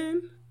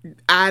person,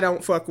 I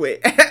don't fuck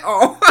with at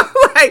all.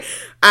 Like,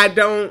 I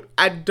don't.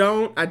 And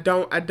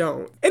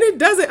it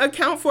doesn't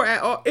account for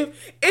at all.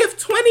 If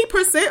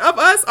 20% of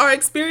us are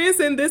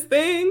experiencing this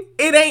thing,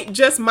 it ain't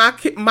just my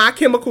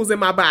chemicals in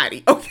my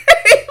body. Okay.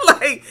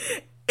 Like,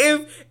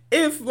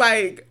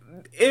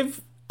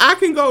 if I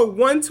can go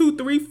 1, 2,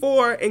 3,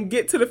 4 and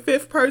get to the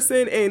 5th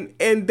person and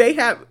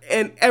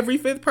every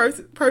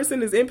 5th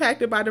person is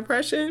impacted by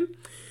depression,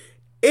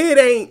 it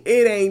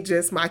ain't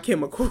just my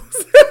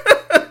chemicals.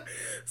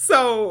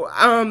 So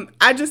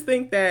I just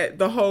think that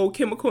the whole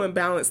chemical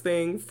imbalance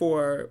thing,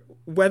 for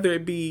whether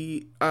it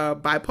be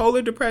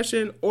bipolar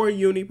depression or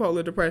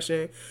unipolar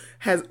depression,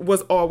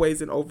 was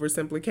always an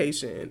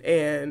oversimplification.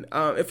 And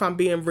if I'm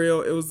being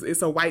real,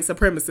 it's a white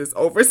supremacist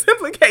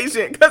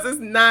oversimplification, because it's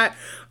not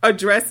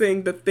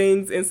addressing the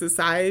things in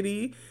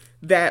society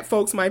that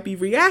folks might be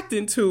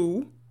reacting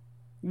to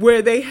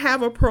where they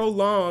have a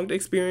prolonged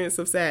experience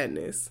of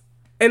sadness.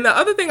 And the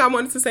other thing I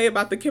wanted to say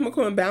about the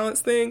chemical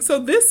imbalance thing, so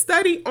this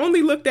study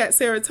only looked at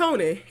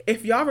serotonin.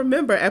 If y'all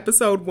remember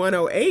episode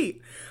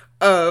 108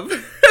 of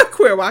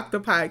Queer Walk the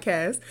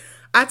podcast,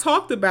 I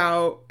talked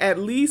about at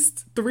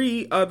least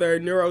 3 other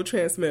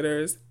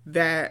neurotransmitters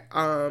that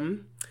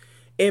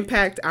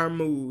impact our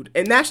mood.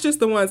 And that's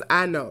just the ones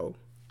I know.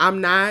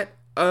 I'm not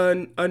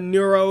a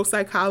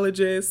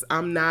neuropsychologist.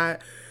 I'm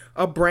not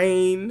a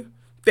brain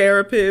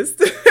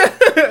therapist.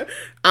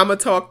 I'm a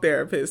talk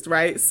therapist,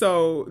 right?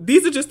 So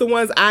these are just the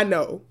ones I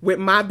know with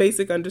my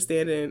basic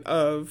understanding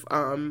of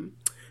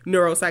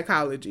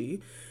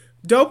neuropsychology.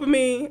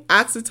 Dopamine,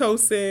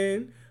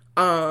 oxytocin,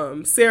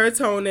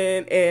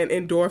 serotonin, and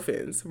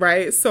endorphins,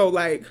 right? So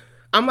like,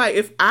 I'm like,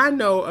 if I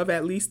know of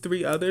at least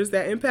 3 others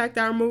that impact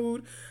our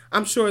mood,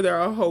 I'm sure there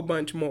are a whole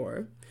bunch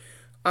more.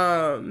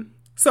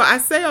 So I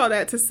say all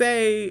that to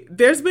say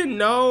there's been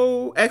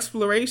no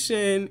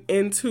exploration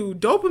into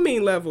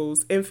dopamine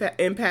levels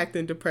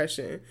impacting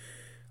depression.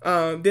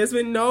 There's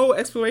been no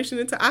exploration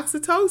into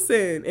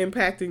oxytocin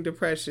impacting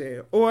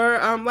depression, or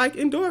like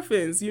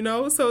endorphins, you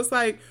know? So it's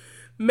like,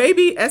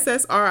 maybe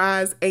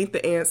SSRIs ain't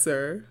the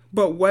answer,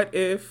 but what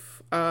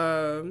if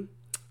other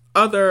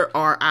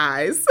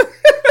RIs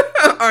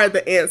are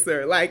the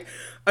answer? Like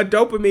a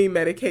dopamine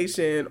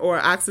medication or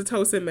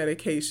oxytocin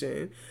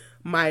medication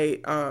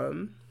might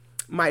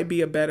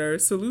be a better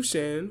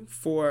solution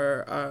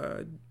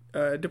for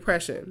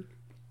depression.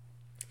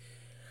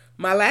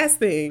 My last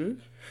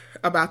thing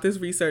about this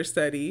research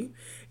study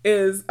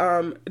is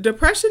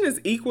depression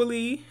is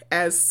equally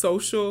as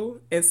social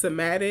and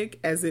somatic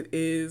as it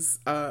is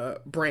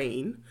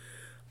brain.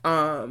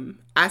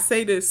 I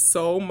say this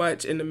so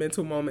much in the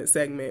mental moment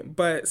segment,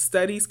 but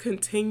studies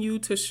continue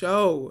to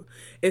show,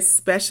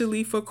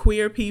 especially for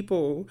queer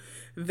people,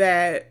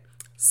 that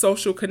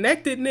social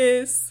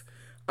connectedness,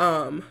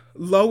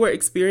 lower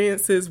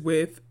experiences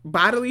with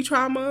bodily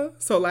trauma,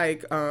 so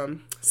like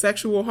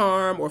sexual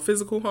harm or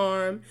physical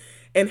harm,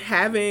 and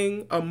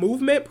having a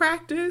movement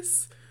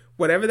practice,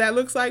 whatever that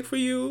looks like for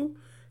you,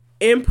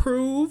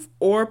 improve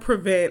or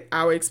prevent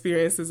our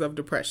experiences of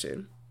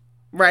depression,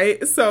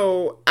 right?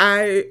 So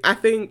I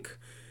think,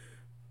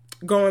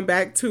 going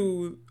back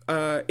to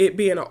it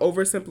being an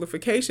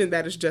oversimplification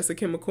that is just a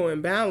chemical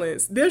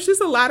imbalance, there's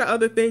just a lot of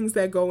other things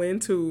that go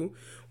into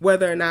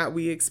whether or not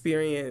we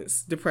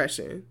experience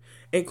depression,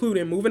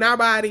 including moving our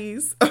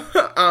bodies.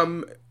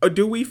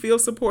 Do we feel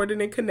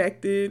supported and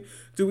connected?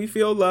 Do we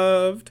feel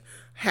loved?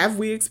 Have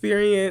we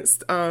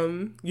experienced,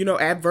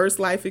 adverse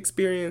life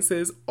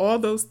experiences? All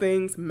those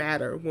things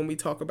matter when we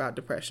talk about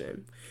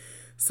depression.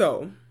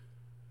 So,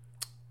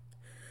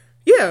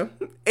 yeah,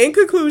 in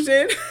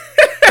conclusion,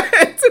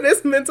 to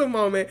this mental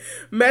moment,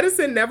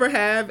 medicine never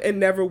have and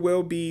never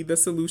will be the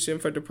solution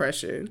for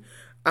depression.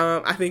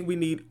 I think we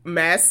need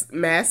mass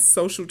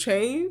social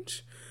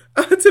change.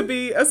 to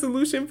be a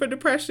solution for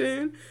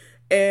depression.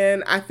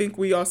 And I think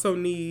we also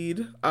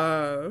need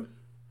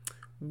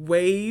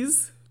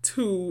ways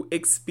to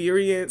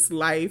experience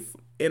life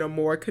in a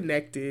more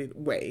connected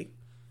way.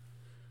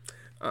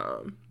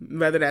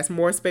 Whether that's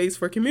more space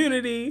for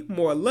community,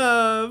 more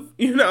love,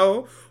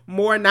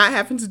 more not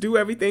having to do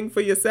everything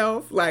for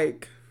yourself.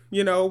 Like,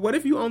 what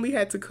if you only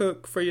had to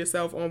cook for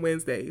yourself on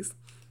Wednesdays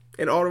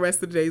and all the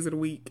rest of the days of the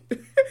week?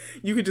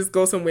 You could just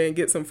go somewhere and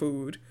get some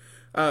food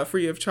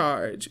free of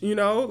charge.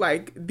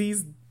 Like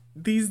these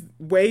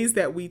ways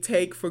that we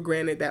take for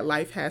granted that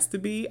life has to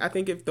be, I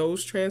think if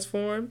those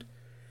transformed,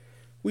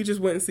 we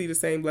just wouldn't see the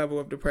same level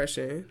of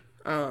depression.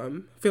 I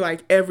feel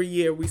like every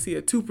year we see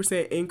a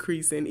 2%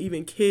 increase in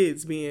even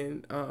kids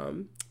being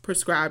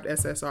prescribed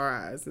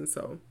SSRIs. And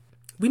so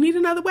we need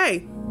another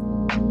way.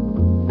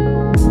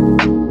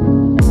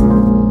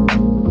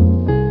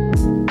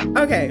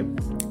 Okay,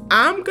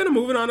 I'm going to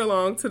move it on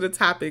along to the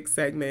topic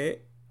segment.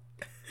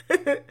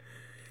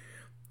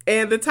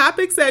 And the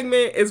topic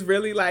segment is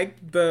really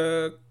like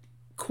the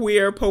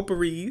queer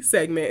potpourri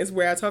segment. It's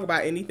where I talk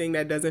about anything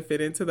that doesn't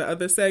fit into the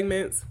other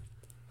segments.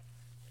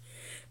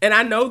 And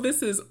I know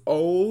this is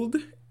old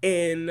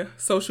in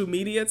social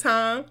media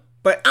time,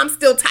 but I'm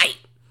still tight.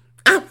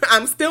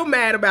 I'm still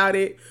mad about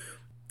it.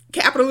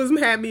 Capitalism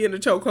had me in the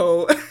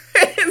chokehold.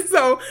 And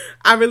so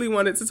I really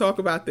wanted to talk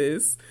about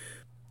this.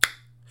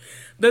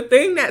 The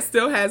thing that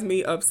still has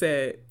me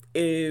upset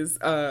is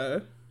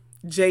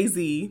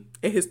Jay-Z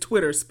and his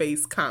Twitter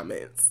space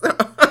comments.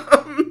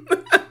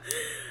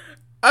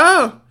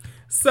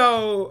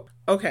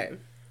 Okay.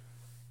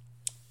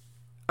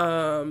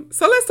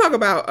 So let's talk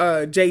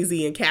about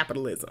Jay-Z and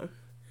capitalism.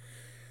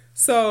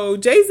 So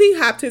Jay-Z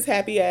hopped his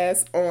happy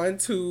ass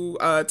onto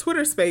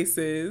Twitter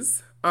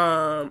Spaces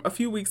a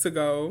few weeks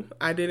ago.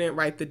 I didn't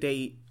write the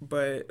date,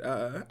 but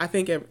I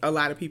think a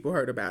lot of people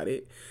heard about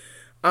it.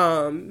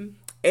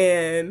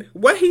 And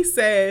what he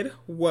said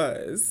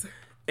was,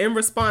 in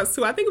response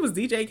to, I think it was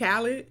DJ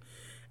Khaled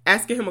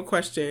asking him a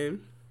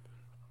question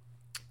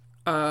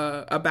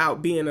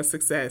about being a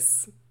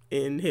success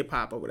in hip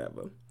hop or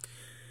whatever.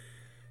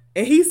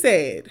 And he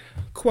said,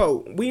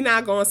 quote, "We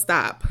not gonna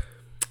stop.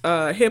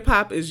 Hip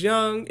hop is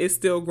young, it's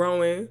still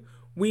growing.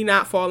 We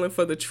not falling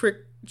for the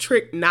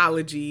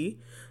tricknology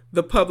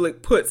the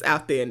public puts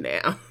out there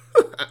now.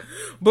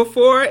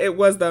 Before, it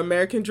was the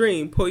American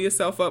dream. Pull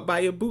yourself up by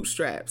your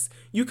bootstraps.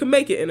 You can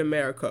make it in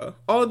America.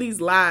 All these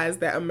lies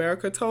that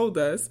America told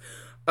us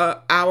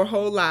our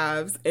whole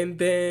lives, and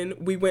then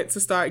we went to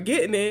start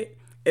getting it,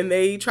 and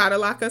they try to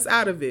lock us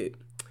out of it."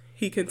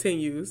 He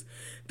continues,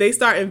 "They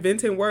start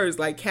inventing words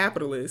like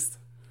capitalist.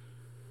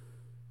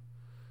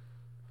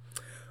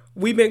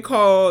 We've been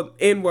called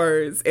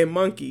N-words and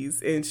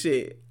monkeys and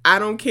shit. I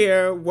don't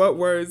care what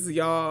words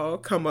y'all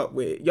come up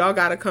with. Y'all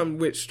gotta come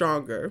with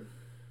stronger."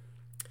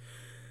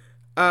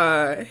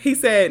 He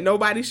said,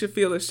 "Nobody should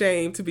feel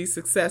ashamed to be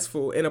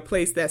successful in a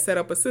place that set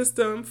up a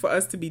system for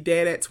us to be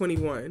dead at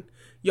 21.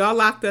 Y'all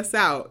locked us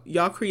out.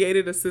 Y'all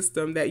created a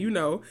system that,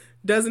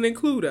 doesn't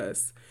include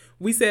us.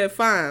 We said,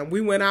 fine, we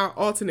went our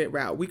alternate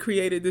route. We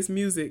created this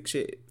music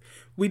shit.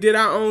 We did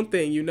our own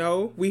thing,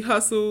 We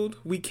hustled,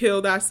 we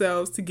killed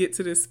ourselves to get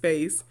to this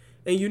space.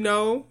 And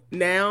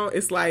now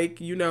it's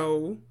like,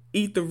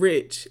 eat the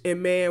rich.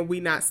 And man, we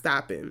not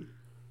stopping."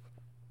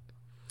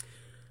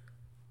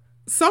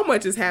 So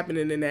much is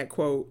happening in that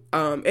quote.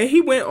 And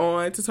he went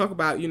on to talk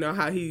about,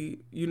 how he,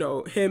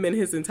 him and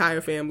his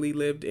entire family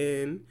lived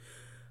in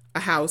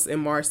a house in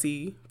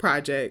Marcy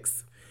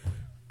Projects.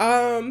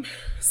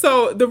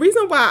 So the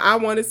reason why I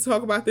wanted to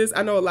talk about this,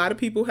 I know a lot of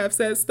people have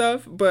said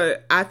stuff,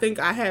 but I think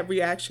I had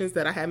reactions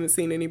that I haven't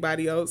seen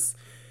anybody else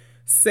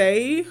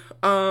say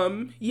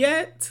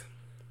yet.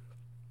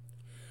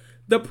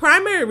 The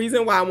primary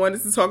reason why I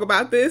wanted to talk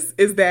about this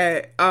is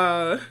that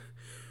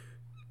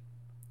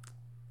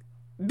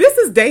this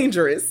is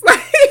dangerous. Like,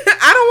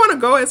 I don't want to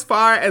go as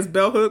far as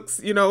Bell Hooks,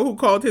 who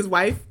called his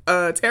wife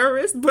a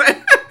terrorist,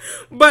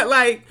 but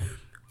like,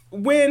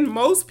 when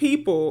most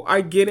people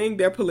are getting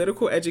their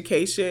political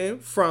education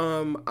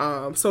from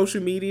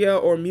social media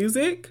or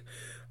music,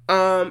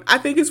 I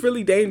think it's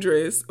really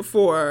dangerous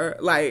for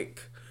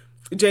like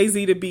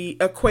Jay-Z to be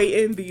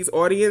equating these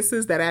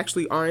audiences that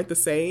actually aren't the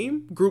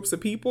same groups of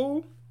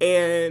people,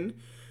 and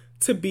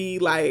to be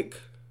like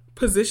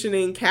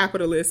positioning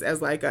capitalists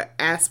as like an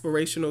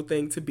aspirational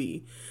thing to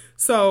be.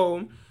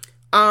 So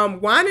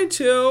Wine and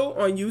Chill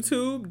on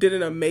YouTube did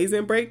an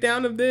amazing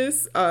breakdown of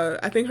this.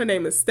 I think her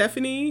name is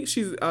Stephanie.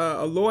 She's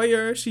a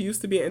lawyer. She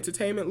used to be an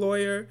entertainment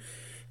lawyer,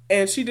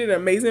 and she did an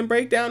amazing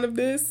breakdown of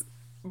this.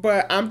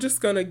 But I'm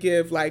just going to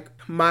give like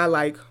my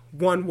like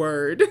one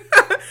word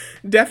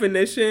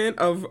definition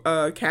of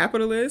a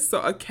capitalist.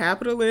 So a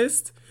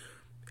capitalist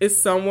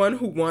is someone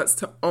who wants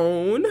to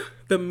own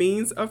the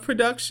means of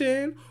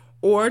production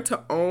or to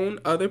own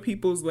other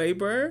people's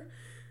labor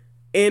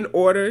in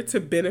order to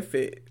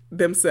benefit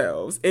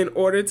themselves, in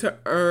order to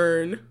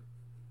earn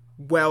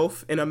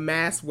wealth and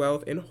amass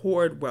wealth and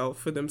hoard wealth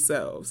for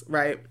themselves,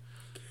 right?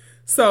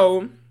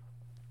 So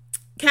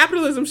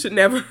capitalism should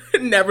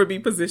never be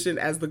positioned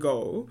as the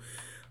goal.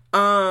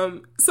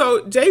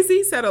 So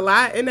Jay-Z said a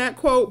lot in that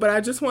quote, but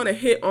I just want to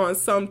hit on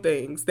some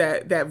things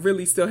that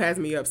really still has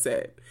me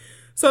upset.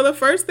 So the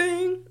first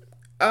thing,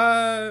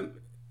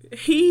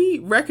 he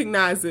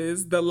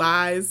recognizes the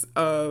lies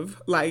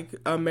of like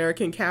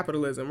American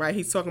capitalism, right?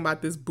 He's talking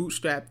about this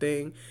bootstrap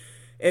thing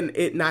and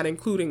it not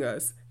including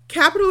us.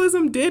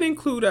 Capitalism did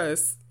include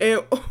us.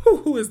 And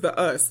who is the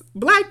us?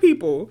 Black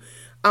people.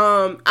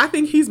 I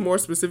think he's more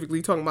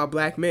specifically talking about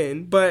black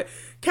men, but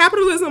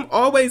capitalism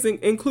always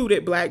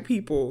included black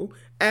people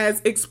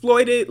as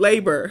exploited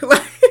labor.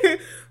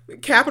 Like,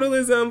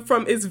 capitalism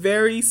from its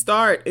very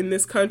start in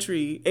this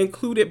country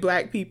included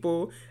black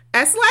people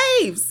as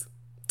slaves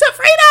to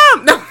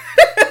freedom. No.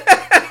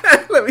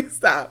 Let me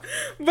stop.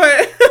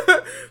 But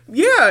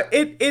yeah,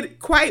 it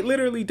quite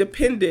literally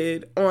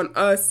depended on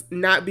us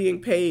not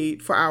being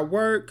paid for our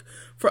work,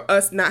 for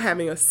us not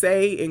having a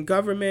say in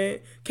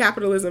government.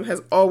 Capitalism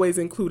has always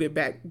included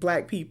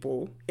black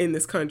people in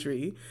this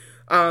country.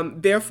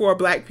 Therefore,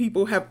 black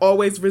people have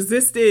always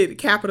resisted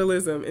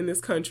capitalism in this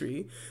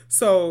country.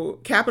 So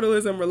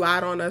capitalism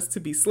relied on us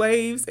to be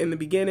slaves in the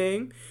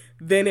beginning.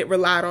 Then it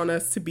relied on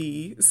us to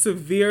be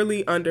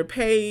severely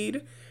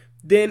underpaid.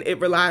 Then it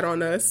relied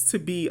on us to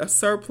be a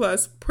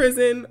surplus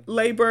prison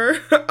labor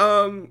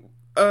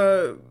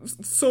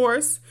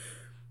source.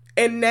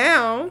 And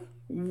now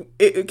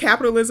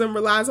capitalism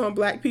relies on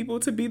black people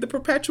to be the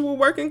perpetual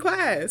working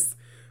class.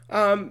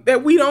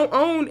 That we don't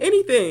own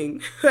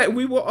anything. That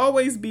we will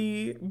always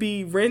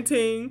be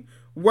renting,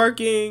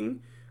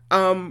 working,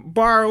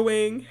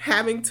 borrowing,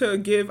 having to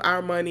give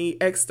our money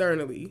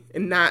externally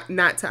and not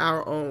to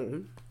our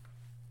own.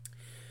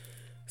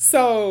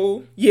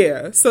 So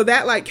yeah, so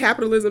that like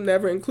capitalism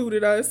never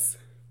included us.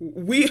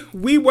 We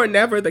were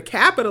never the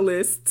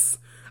capitalists.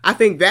 I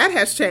think that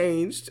has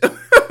changed,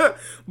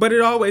 but it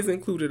always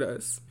included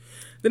us.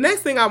 The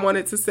next thing I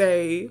wanted to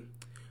say,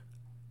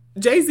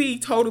 Jay-Z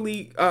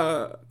totally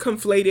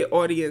conflated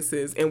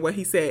audiences in what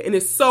he said, and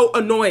it's so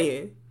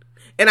annoying.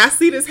 And I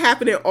see this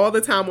happening all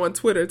the time on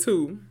Twitter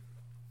too.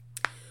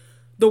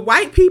 The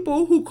white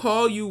people who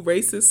call you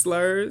racist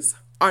slurs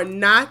are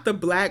not the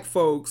black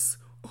folks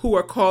who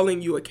are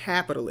calling you a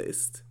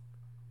capitalist.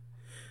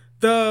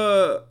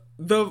 The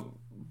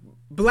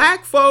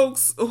black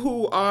folks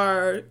who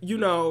are,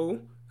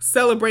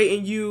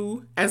 celebrating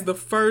you as the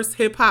first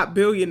hip hop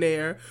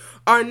billionaire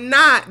are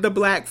not the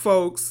black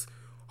folks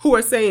who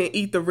are saying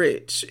eat the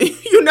rich.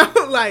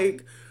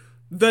 Like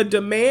the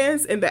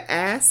demands and the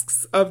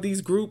asks of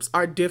these groups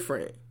are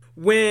different.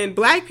 When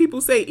black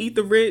people say eat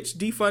the rich,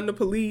 defund the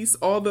police,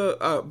 all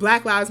the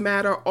Black Lives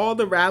Matter, all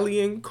the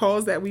rallying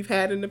calls that we've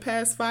had in the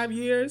past 5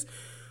 years,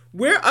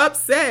 we're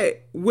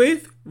upset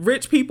with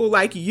rich people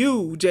like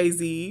you,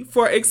 Jay-Z,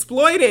 for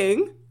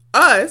exploiting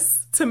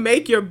us to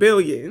make your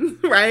billion,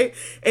 right?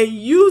 And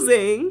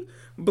using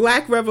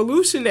black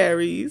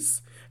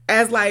revolutionaries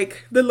as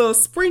like the little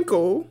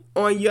sprinkle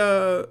on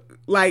your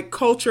like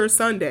culture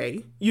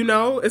Sunday.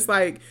 It's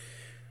like,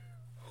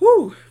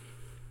 whew,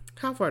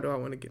 how far do I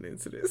want to get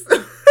into this?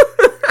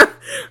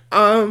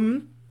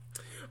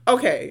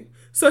 Okay.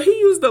 So he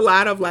used a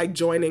lot of like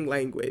joining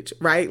language,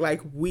 right? Like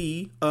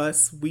we,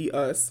 us.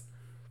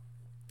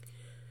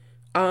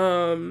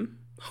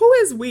 Who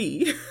is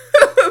we?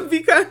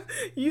 Because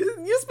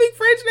you speak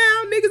French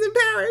now, niggas in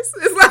Paris.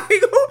 It's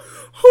like,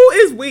 who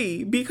is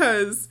we?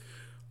 Because,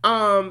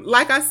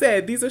 like I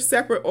said, these are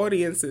separate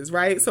audiences,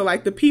 right? So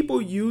like the people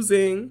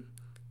using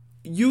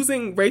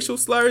racial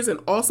slurs and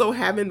also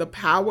having the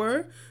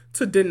power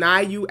to deny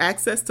you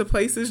access to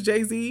places,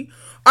 Jay-Z,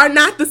 are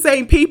not the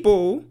same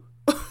people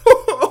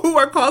who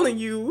are calling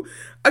you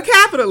a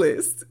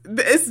capitalist.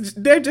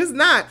 They're just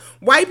not.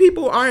 White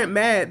people aren't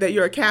mad that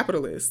you're a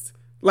capitalist.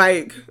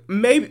 Like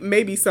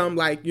maybe some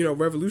like,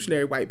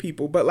 revolutionary white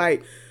people, but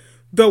like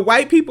the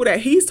white people that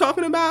he's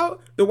talking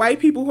about, the white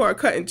people who are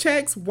cutting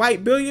checks,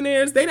 white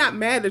billionaires, they're not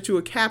mad that you're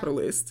a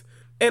capitalist.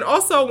 And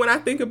also when I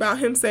think about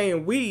him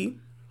saying we,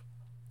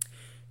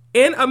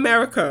 in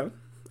America,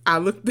 I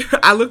looked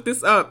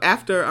this up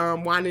after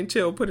Wine and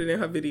Chill put it in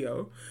her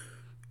video.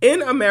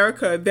 In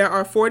America, there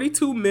are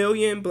 42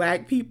 million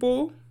black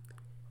people.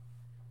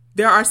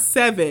 There are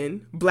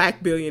 7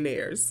 black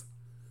billionaires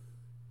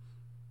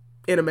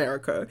in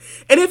America.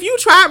 And if you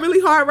tried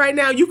really hard right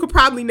now, you could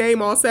probably name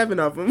all 7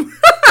 of them.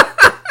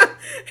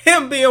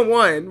 Him being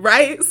one,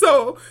 right?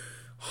 So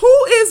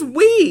who is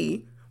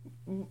we?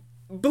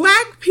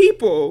 Black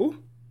people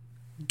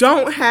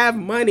don't have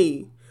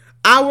money.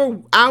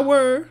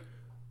 Our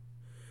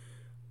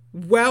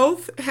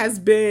wealth has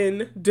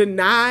been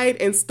denied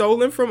and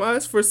stolen from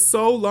us for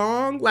so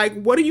long. Like,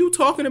 what are you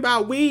talking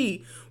about,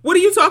 we? What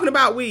are you talking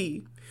about,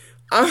 we?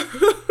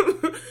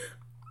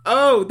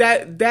 Oh,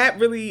 that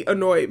really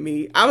annoyed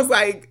me. I was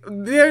like,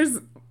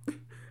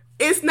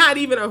 it's not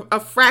even a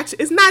fraction.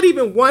 It's not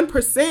even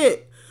 1%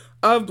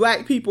 of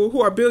black people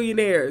who are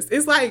billionaires.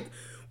 It's like,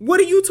 what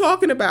are you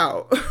talking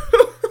about?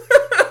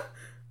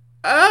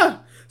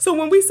 So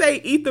when we say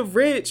eat the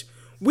rich,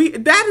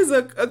 That is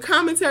a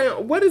commentary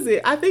on, what is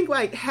it? I think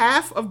like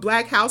half of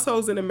black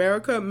households in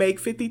America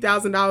make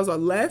 $50,000 or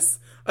less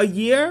a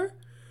year.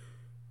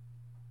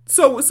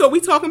 So we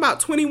talking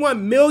about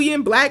 21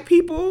 million black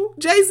people,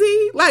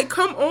 Jay-Z? Like,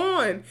 come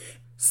on.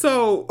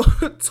 So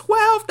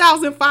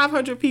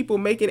 12,500 people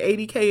making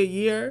 $80K a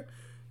year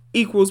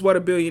equals what a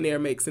billionaire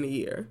makes in a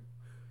year.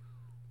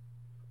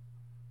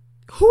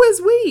 Who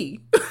is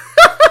we?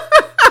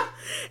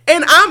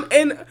 and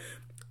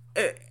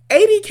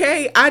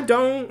 80K,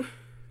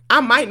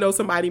 I might know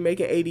somebody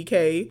making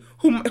 80K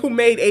who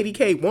made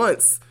 80K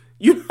once.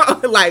 You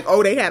know, like,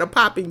 oh, they had a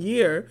popping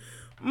year.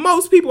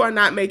 Most people are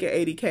not making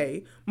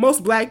 80K.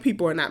 Most black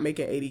people are not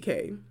making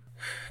 80K.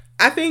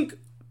 I think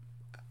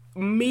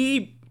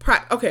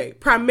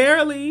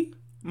primarily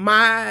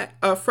my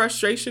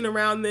frustration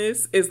around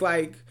this is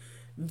like,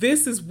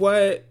 this is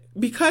what,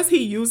 because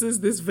he uses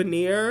this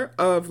veneer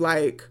of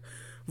like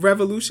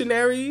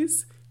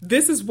revolutionaries,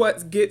 this is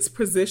what gets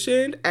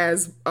positioned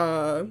as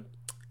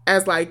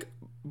like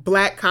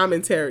black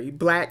commentary,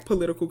 black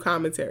political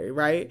commentary,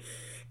 right?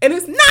 And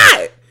it's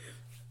not.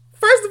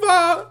 First of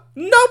all,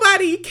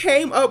 nobody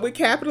came up with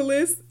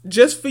capitalists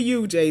just for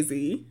you,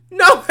 Jay-Z.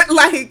 No,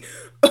 like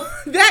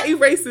that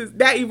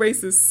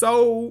erases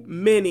so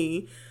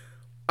many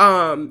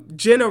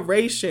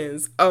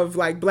generations of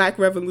like black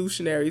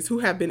revolutionaries who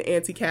have been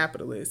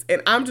anti-capitalist.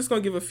 And I'm just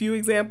going to give a few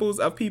examples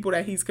of people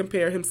that he's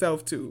compared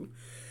himself to.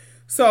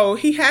 So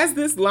he has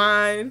this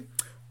line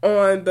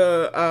on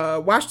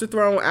the Watch the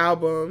Throne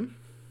album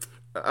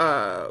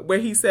where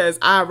he says,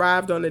 "I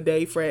arrived on the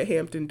day Fred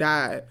Hampton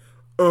died.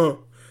 Real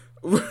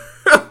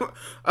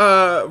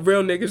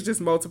niggas just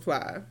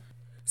multiply."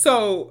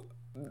 So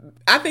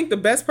I think the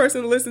best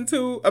person to listen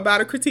to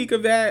about a critique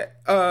of that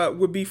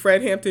would be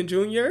Fred Hampton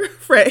Jr.,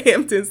 Fred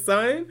Hampton's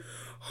son,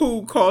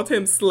 who called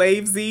him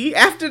Slave Z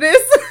after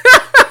this.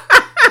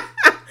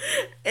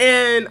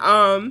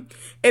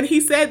 And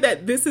he said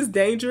that this is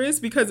dangerous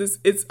because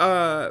it's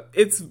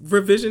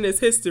revisionist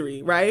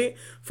history, right?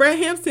 Fred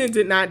Hampton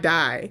did not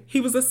die.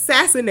 He was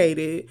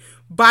assassinated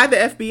by the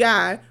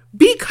FBI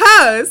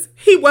because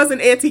he was an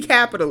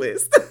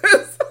anti-capitalist.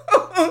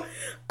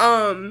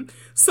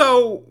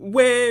 So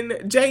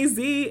when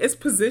Jay-Z is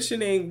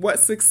positioning what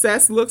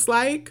success looks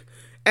like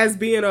as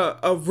being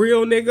a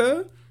real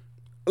nigga,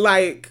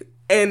 like,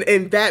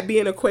 and that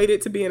being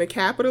equated to being a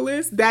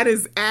capitalist, that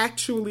is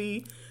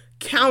actually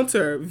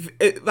counter.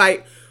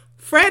 Like,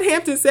 Fred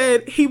Hampton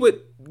said he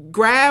would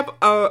grab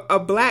a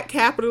black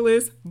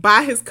capitalist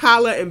by his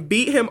collar and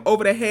beat him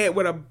over the head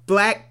with a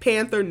Black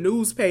Panther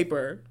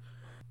newspaper.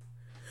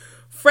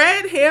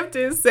 Fred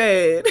Hampton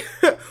said,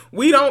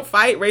 "We don't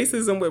fight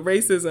racism with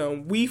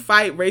racism. We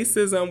fight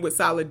racism with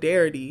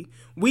solidarity.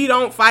 We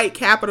don't fight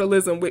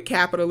capitalism with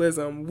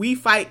capitalism. We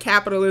fight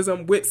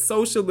capitalism with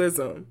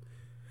socialism."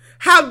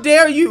 How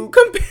dare you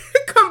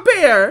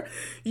compare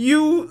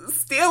you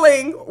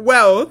stealing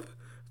wealth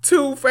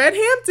to Fred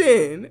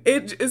Hampton?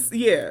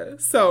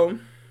 So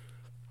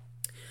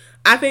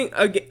I think,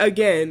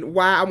 again,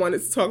 why I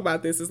wanted to talk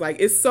about this is like,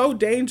 it's so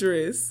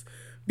dangerous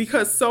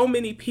because so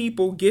many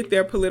people get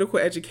their political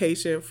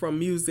education from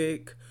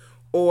music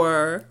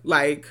or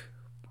like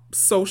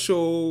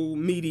social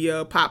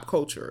media, pop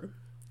culture.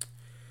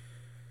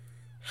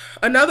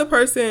 Another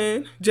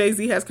person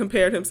Jay-Z has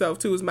compared himself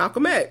to is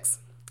Malcolm X.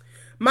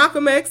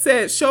 Malcolm X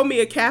said, "Show me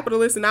a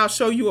capitalist and I'll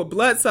show you a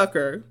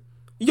bloodsucker."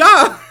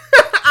 Y'all,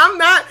 I'm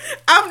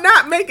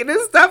not making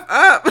this stuff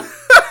up.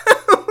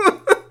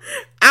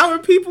 Our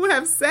people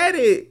have said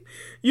it,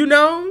 you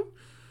know?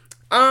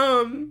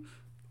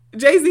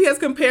 Jay-Z has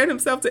compared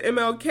himself to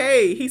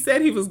MLK. He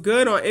said he was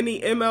good on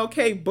any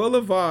MLK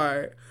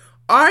Boulevard.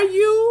 Are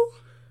you?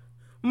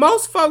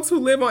 Most folks who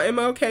live on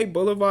MLK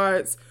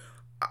Boulevards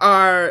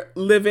are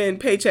living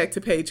paycheck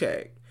to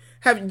paycheck.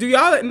 Do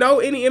y'all know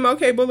any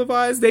MLK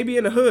Boulevards? They be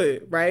in the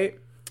hood, right?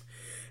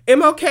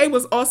 MLK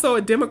was also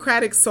a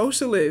democratic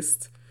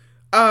socialist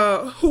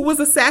who was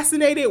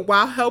assassinated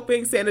while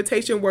helping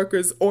sanitation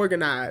workers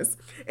organize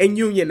and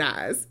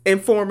unionize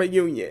and form a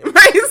union,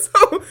 right?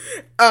 So,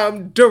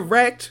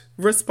 direct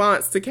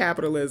response to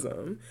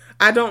capitalism.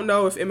 I don't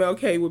know if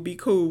MLK would be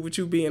cool with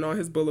you being on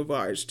his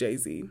boulevards,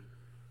 Jay-Z.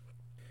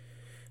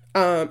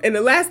 And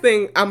the last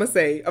thing I'm going to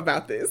say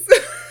about this,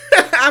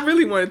 I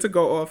really wanted to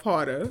go off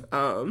harder,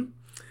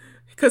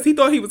 because he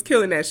thought he was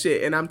killing that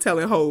shit, and I'm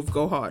telling Hove,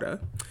 go harder.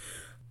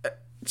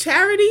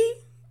 Charity,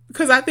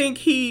 because I think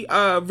he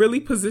really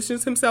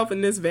positions himself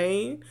in this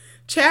vein.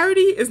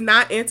 Charity is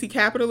not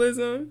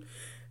anti-capitalism.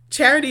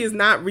 Charity is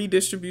not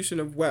redistribution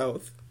of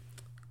wealth.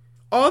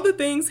 All the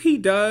things he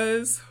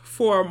does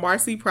for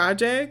Marcy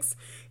projects,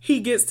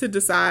 he gets to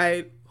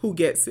decide who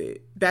gets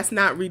it. That's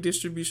not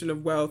redistribution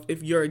of wealth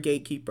if you're a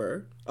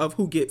gatekeeper of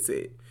who gets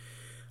it.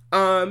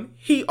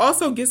 He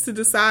also gets to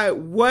decide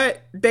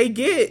what they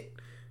get.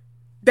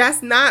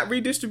 That's not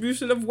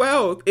redistribution of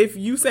wealth. If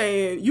you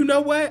saying, you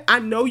know what, I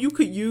know you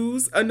could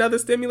use another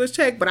stimulus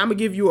check, but I'm going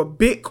to give you a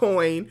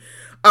Bitcoin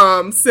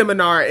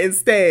seminar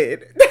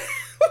instead.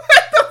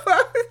 What the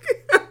fuck?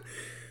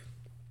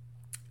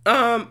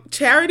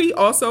 Charity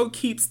also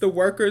keeps the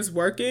workers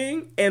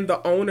working and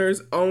the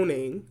owners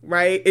owning,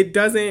 right? It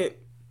doesn't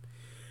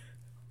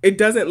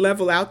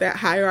level out that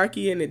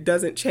hierarchy, and it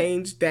doesn't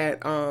change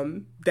that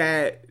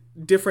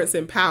difference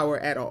in power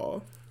at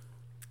all.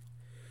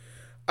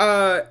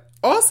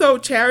 Also,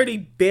 charity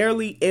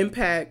barely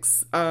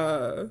impacts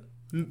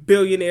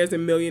billionaires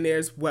and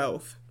millionaires'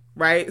 wealth,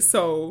 right?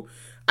 So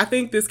I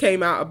think this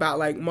came out about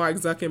like Mark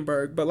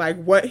Zuckerberg, but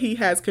like what he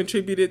has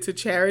contributed to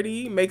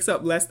charity makes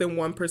up less than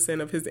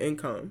 1% of his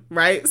income,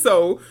 right?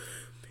 So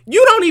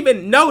you don't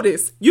even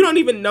notice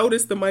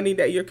the money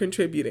that you're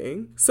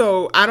contributing.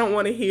 So I don't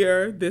want to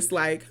hear this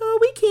like, oh,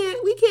 we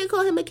can't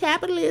call him a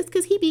capitalist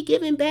because he be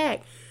giving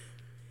back.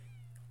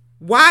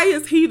 Why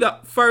is he the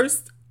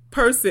first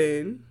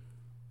person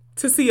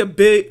to see a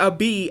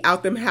bee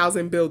out them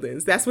housing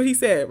buildings? That's what he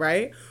said,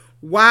 right?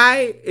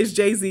 Why is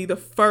Jay-Z the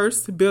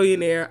first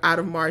billionaire out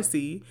of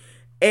Marcy,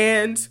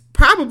 and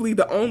probably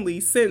the only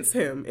since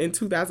him in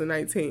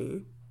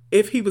 2019,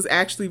 if he was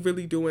actually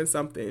really doing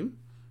something?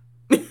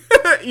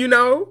 You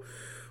know?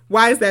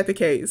 Why is that the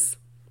case?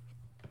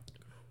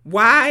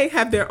 Why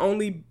have there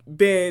only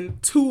been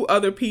 2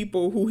 other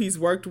people who he's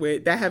worked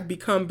with that have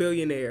become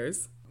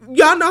billionaires?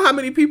 Y'all know how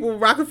many people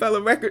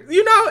Rockefeller Records,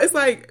 you know, it's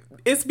like,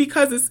 it's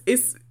because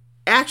it's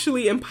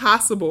actually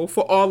impossible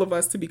for all of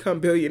us to become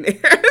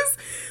billionaires.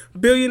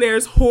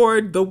 Billionaires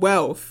hoard the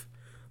wealth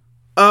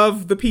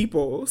of the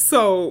people.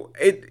 So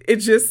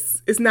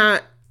it's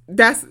not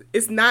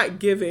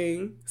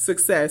giving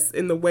success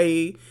in the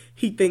way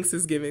he thinks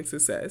is giving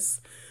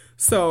success.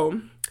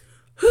 So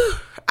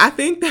I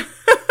think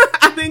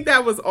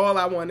that was all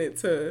I wanted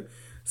to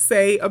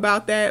say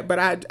about that, but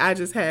I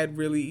just had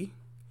really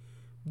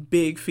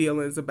big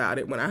feelings about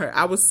it when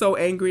I was so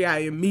angry I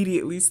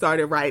immediately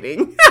started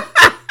writing.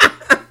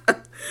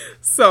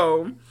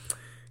 So,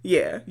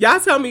 yeah. Y'all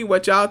tell me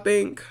what y'all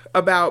think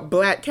about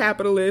black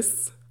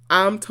capitalists.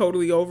 I'm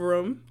totally over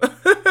them.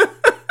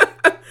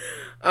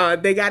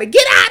 They got to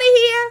get out of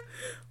here.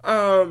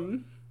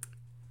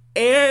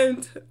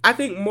 And I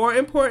think more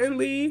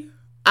importantly,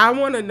 I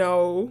want to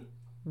know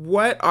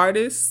what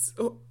artists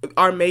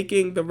are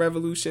making the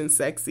revolution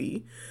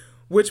sexy.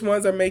 Which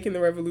ones are making the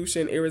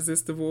revolution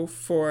irresistible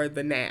for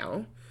the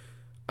now?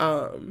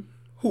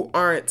 Who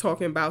aren't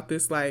talking about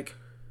this like,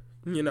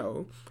 you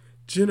know,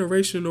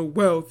 generational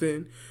wealth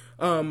and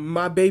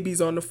my baby's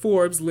on the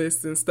Forbes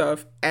list and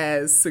stuff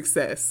as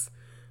success.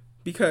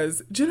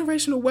 Because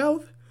generational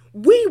wealth,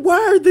 we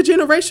were the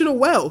generational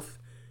wealth.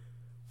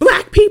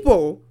 Black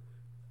people,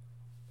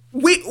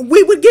 we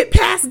would get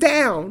passed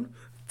down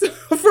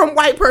from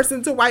white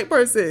person to white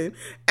person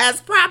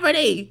as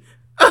property.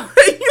 You know,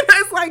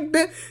 it's like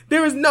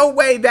there is no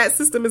way that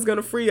system is going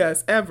to free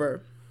us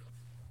ever.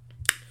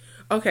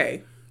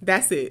 Okay,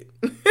 that's it.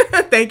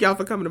 Thank y'all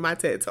for coming to my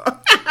TED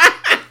Talk.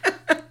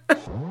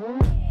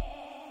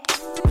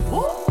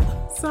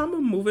 So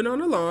I'm moving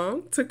on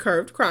along to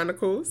Curved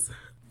Chronicles.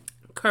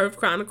 Curved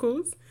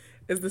Chronicles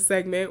is the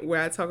segment where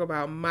I talk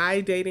about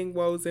my dating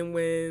woes and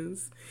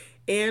wins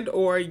and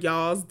or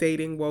y'all's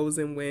dating woes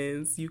and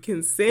wins. You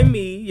can send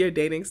me your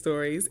dating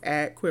stories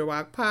at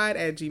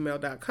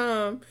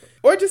queerwalkpod@gmail.com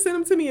or just send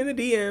them to me in the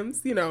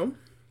DMs, you know,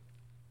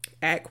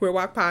 at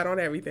queerwalkpod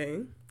on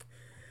everything.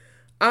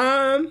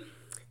 I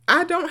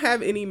don't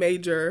have any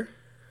major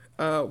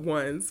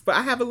ones, but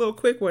I have a little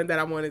quick one that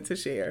I wanted to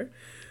share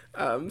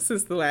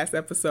since the last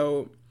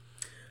episode.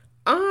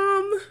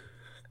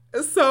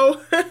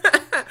 So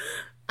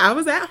I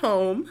was at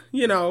home,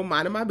 you know,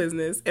 minding my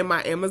business, and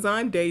my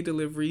Amazon Day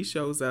delivery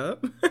shows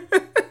up.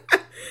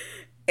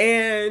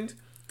 And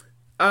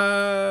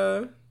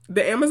the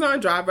Amazon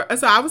driver,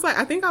 so I was like,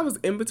 I think I was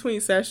in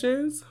between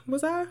sessions.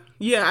 Was I?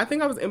 Yeah, I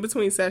think I was in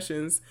between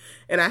sessions,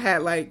 and I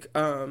had like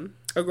a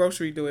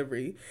grocery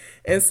delivery.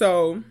 And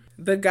so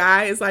the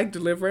guy is like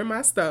delivering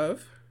my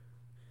stuff,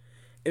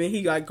 and then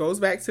he like goes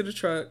back to the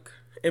truck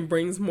and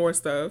brings more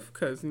stuff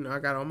because, you know, I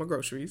got all my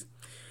groceries.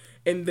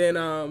 And then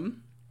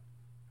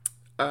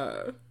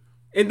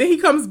he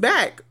comes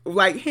back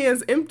like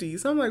hands empty.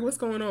 So I'm like, what's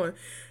going on?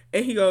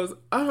 And he goes,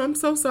 oh, I'm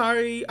so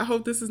sorry. I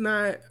hope this is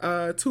not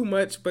too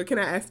much, but can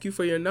I ask you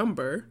for your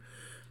number?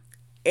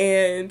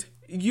 And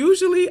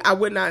usually I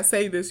would not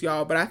say this,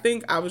 y'all, but I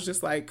think I was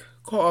just like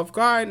caught off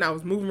guard and I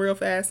was moving real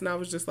fast and I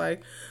was just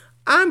like,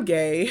 I'm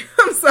gay.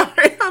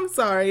 I'm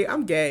sorry.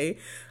 I'm gay.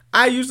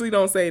 I usually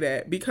don't say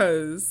that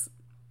because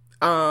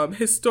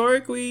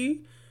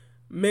historically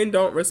men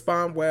don't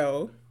respond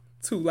well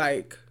to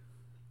like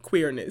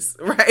queerness,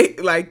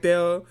 right? Like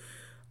they'll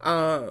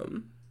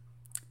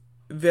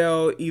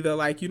either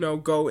like, you know,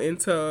 go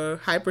into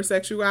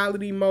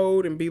hypersexuality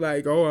mode and be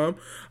like, oh,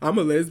 I'm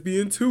a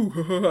lesbian too,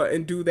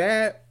 and do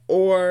that,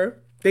 or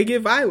they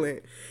get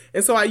violent.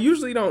 And so I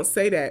usually don't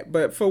say that,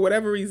 but for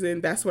whatever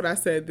reason, that's what I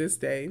said this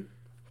day.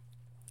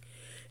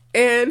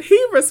 And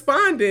he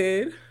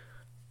responded,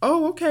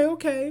 oh,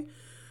 okay.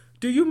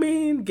 Do you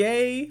mean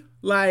gay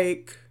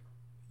like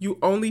you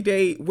only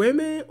date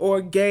women,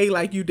 or gay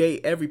like you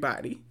date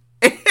everybody?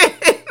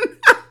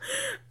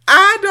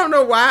 I don't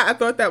know why I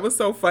thought that was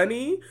so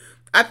funny.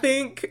 I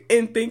think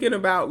in thinking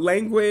about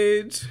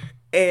language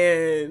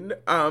and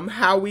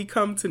how we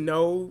come to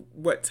know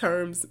what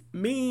terms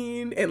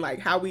mean and like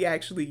how we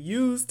actually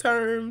use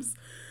terms,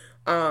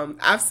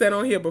 I've said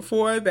on here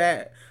before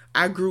that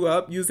I grew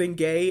up using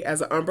gay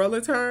as an umbrella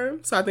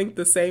term. So I think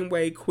the same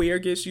way queer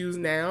gets used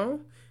now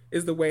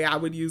is the way I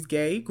would use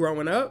gay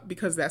growing up,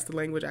 because that's the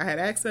language I had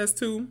access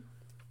to.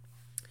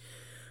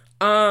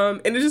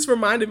 And it just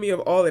reminded me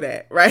of all of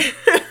that, right?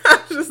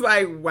 I was just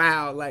like,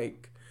 wow,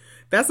 like,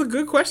 that's a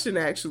good question,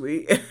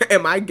 actually.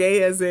 Am I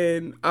gay as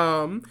in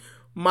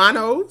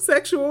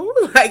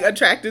monosexual, like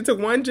attracted to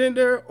one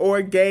gender,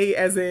 or gay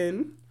as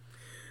in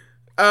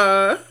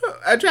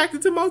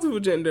attracted to multiple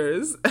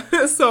genders?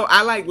 So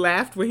I like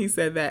laughed when he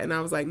said that, and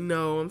I was like,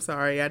 no, I'm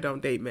sorry, I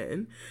don't date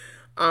men.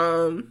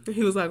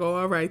 He was like, oh,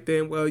 all right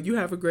then, well, you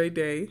have a great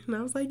day. And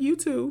I was like, you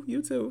too.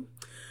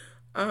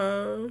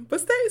 But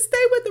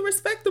stay with the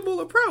respectable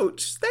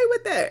approach. Stay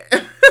with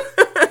that.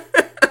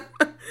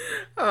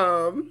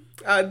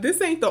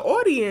 This ain't the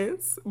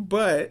audience,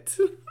 but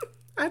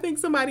I think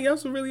somebody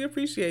else will really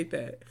appreciate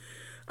that.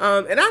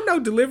 And I know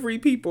delivery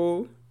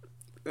people.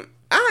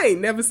 I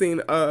ain't never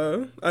seen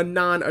a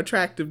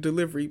non-attractive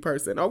delivery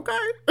person, okay?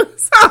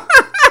 So I'm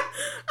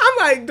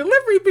like,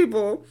 delivery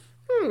people,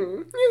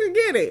 you can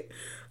get it.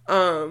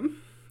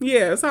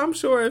 Yeah, so I'm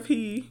sure if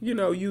he,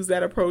 used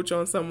that approach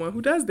on someone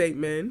who does date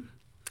men,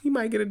 he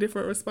might get a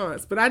different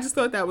response. But I just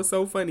thought that was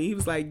so funny. He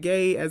was like,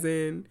 gay as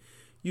in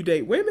you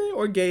date women,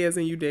 or gay as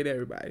in you date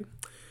everybody?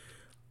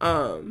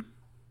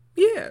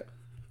 Yeah.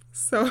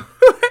 So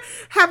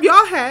have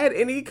y'all had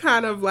any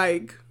kind of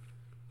like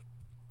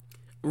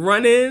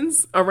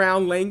run-ins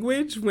around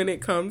language when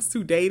it comes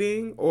to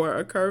dating or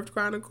a Curved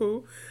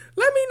Chronicle?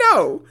 Let me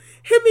know.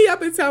 Hit me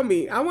up and tell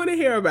me. I want to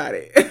hear about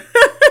it.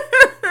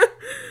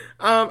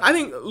 I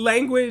think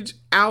language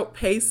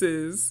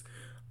outpaces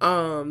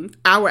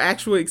our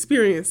actual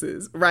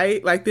experiences,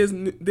 right? Like there's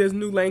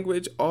new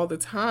language all the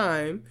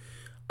time.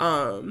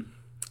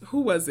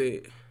 Who was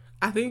it?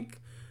 I think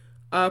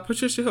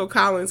Patricia Hill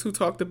Collins, who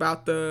talked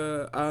about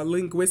the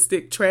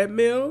linguistic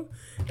treadmill.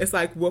 It's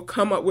like we'll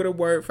come up with a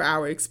word for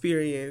our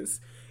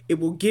experience. It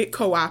will get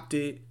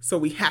co-opted, so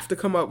we have to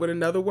come up with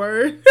another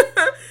word.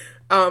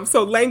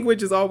 So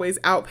language is always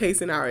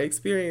outpacing our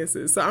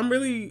experiences. So I'm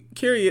really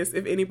curious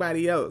if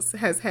anybody else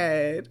has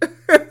had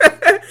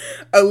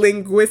a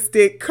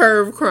linguistic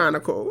Curve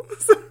Chronicle.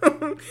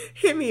 So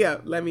hit me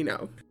up. Let me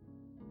know.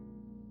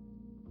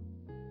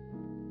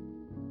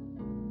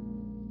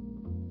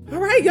 All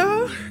right,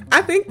 y'all.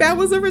 I think that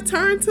was a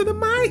return to the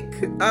mic.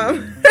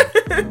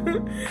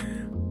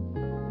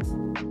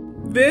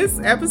 This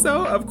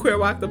episode of Queer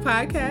Walk the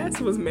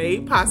Podcast was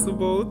made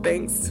possible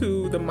thanks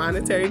to the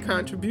monetary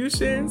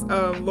contributions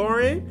of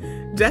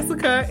Lauren,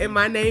 Jessica, and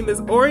my name is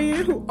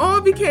Orion, who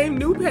all became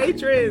new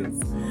patrons.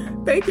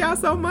 Thank y'all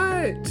so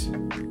much.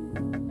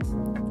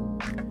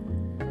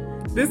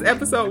 This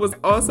episode was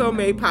also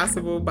made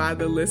possible by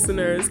the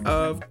listeners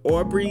of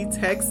Aubrey,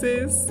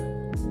 Texas,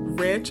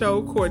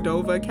 Rancho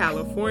Cordova,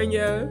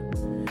 California,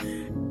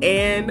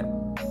 and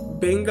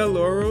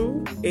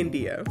Bengaluru,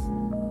 India.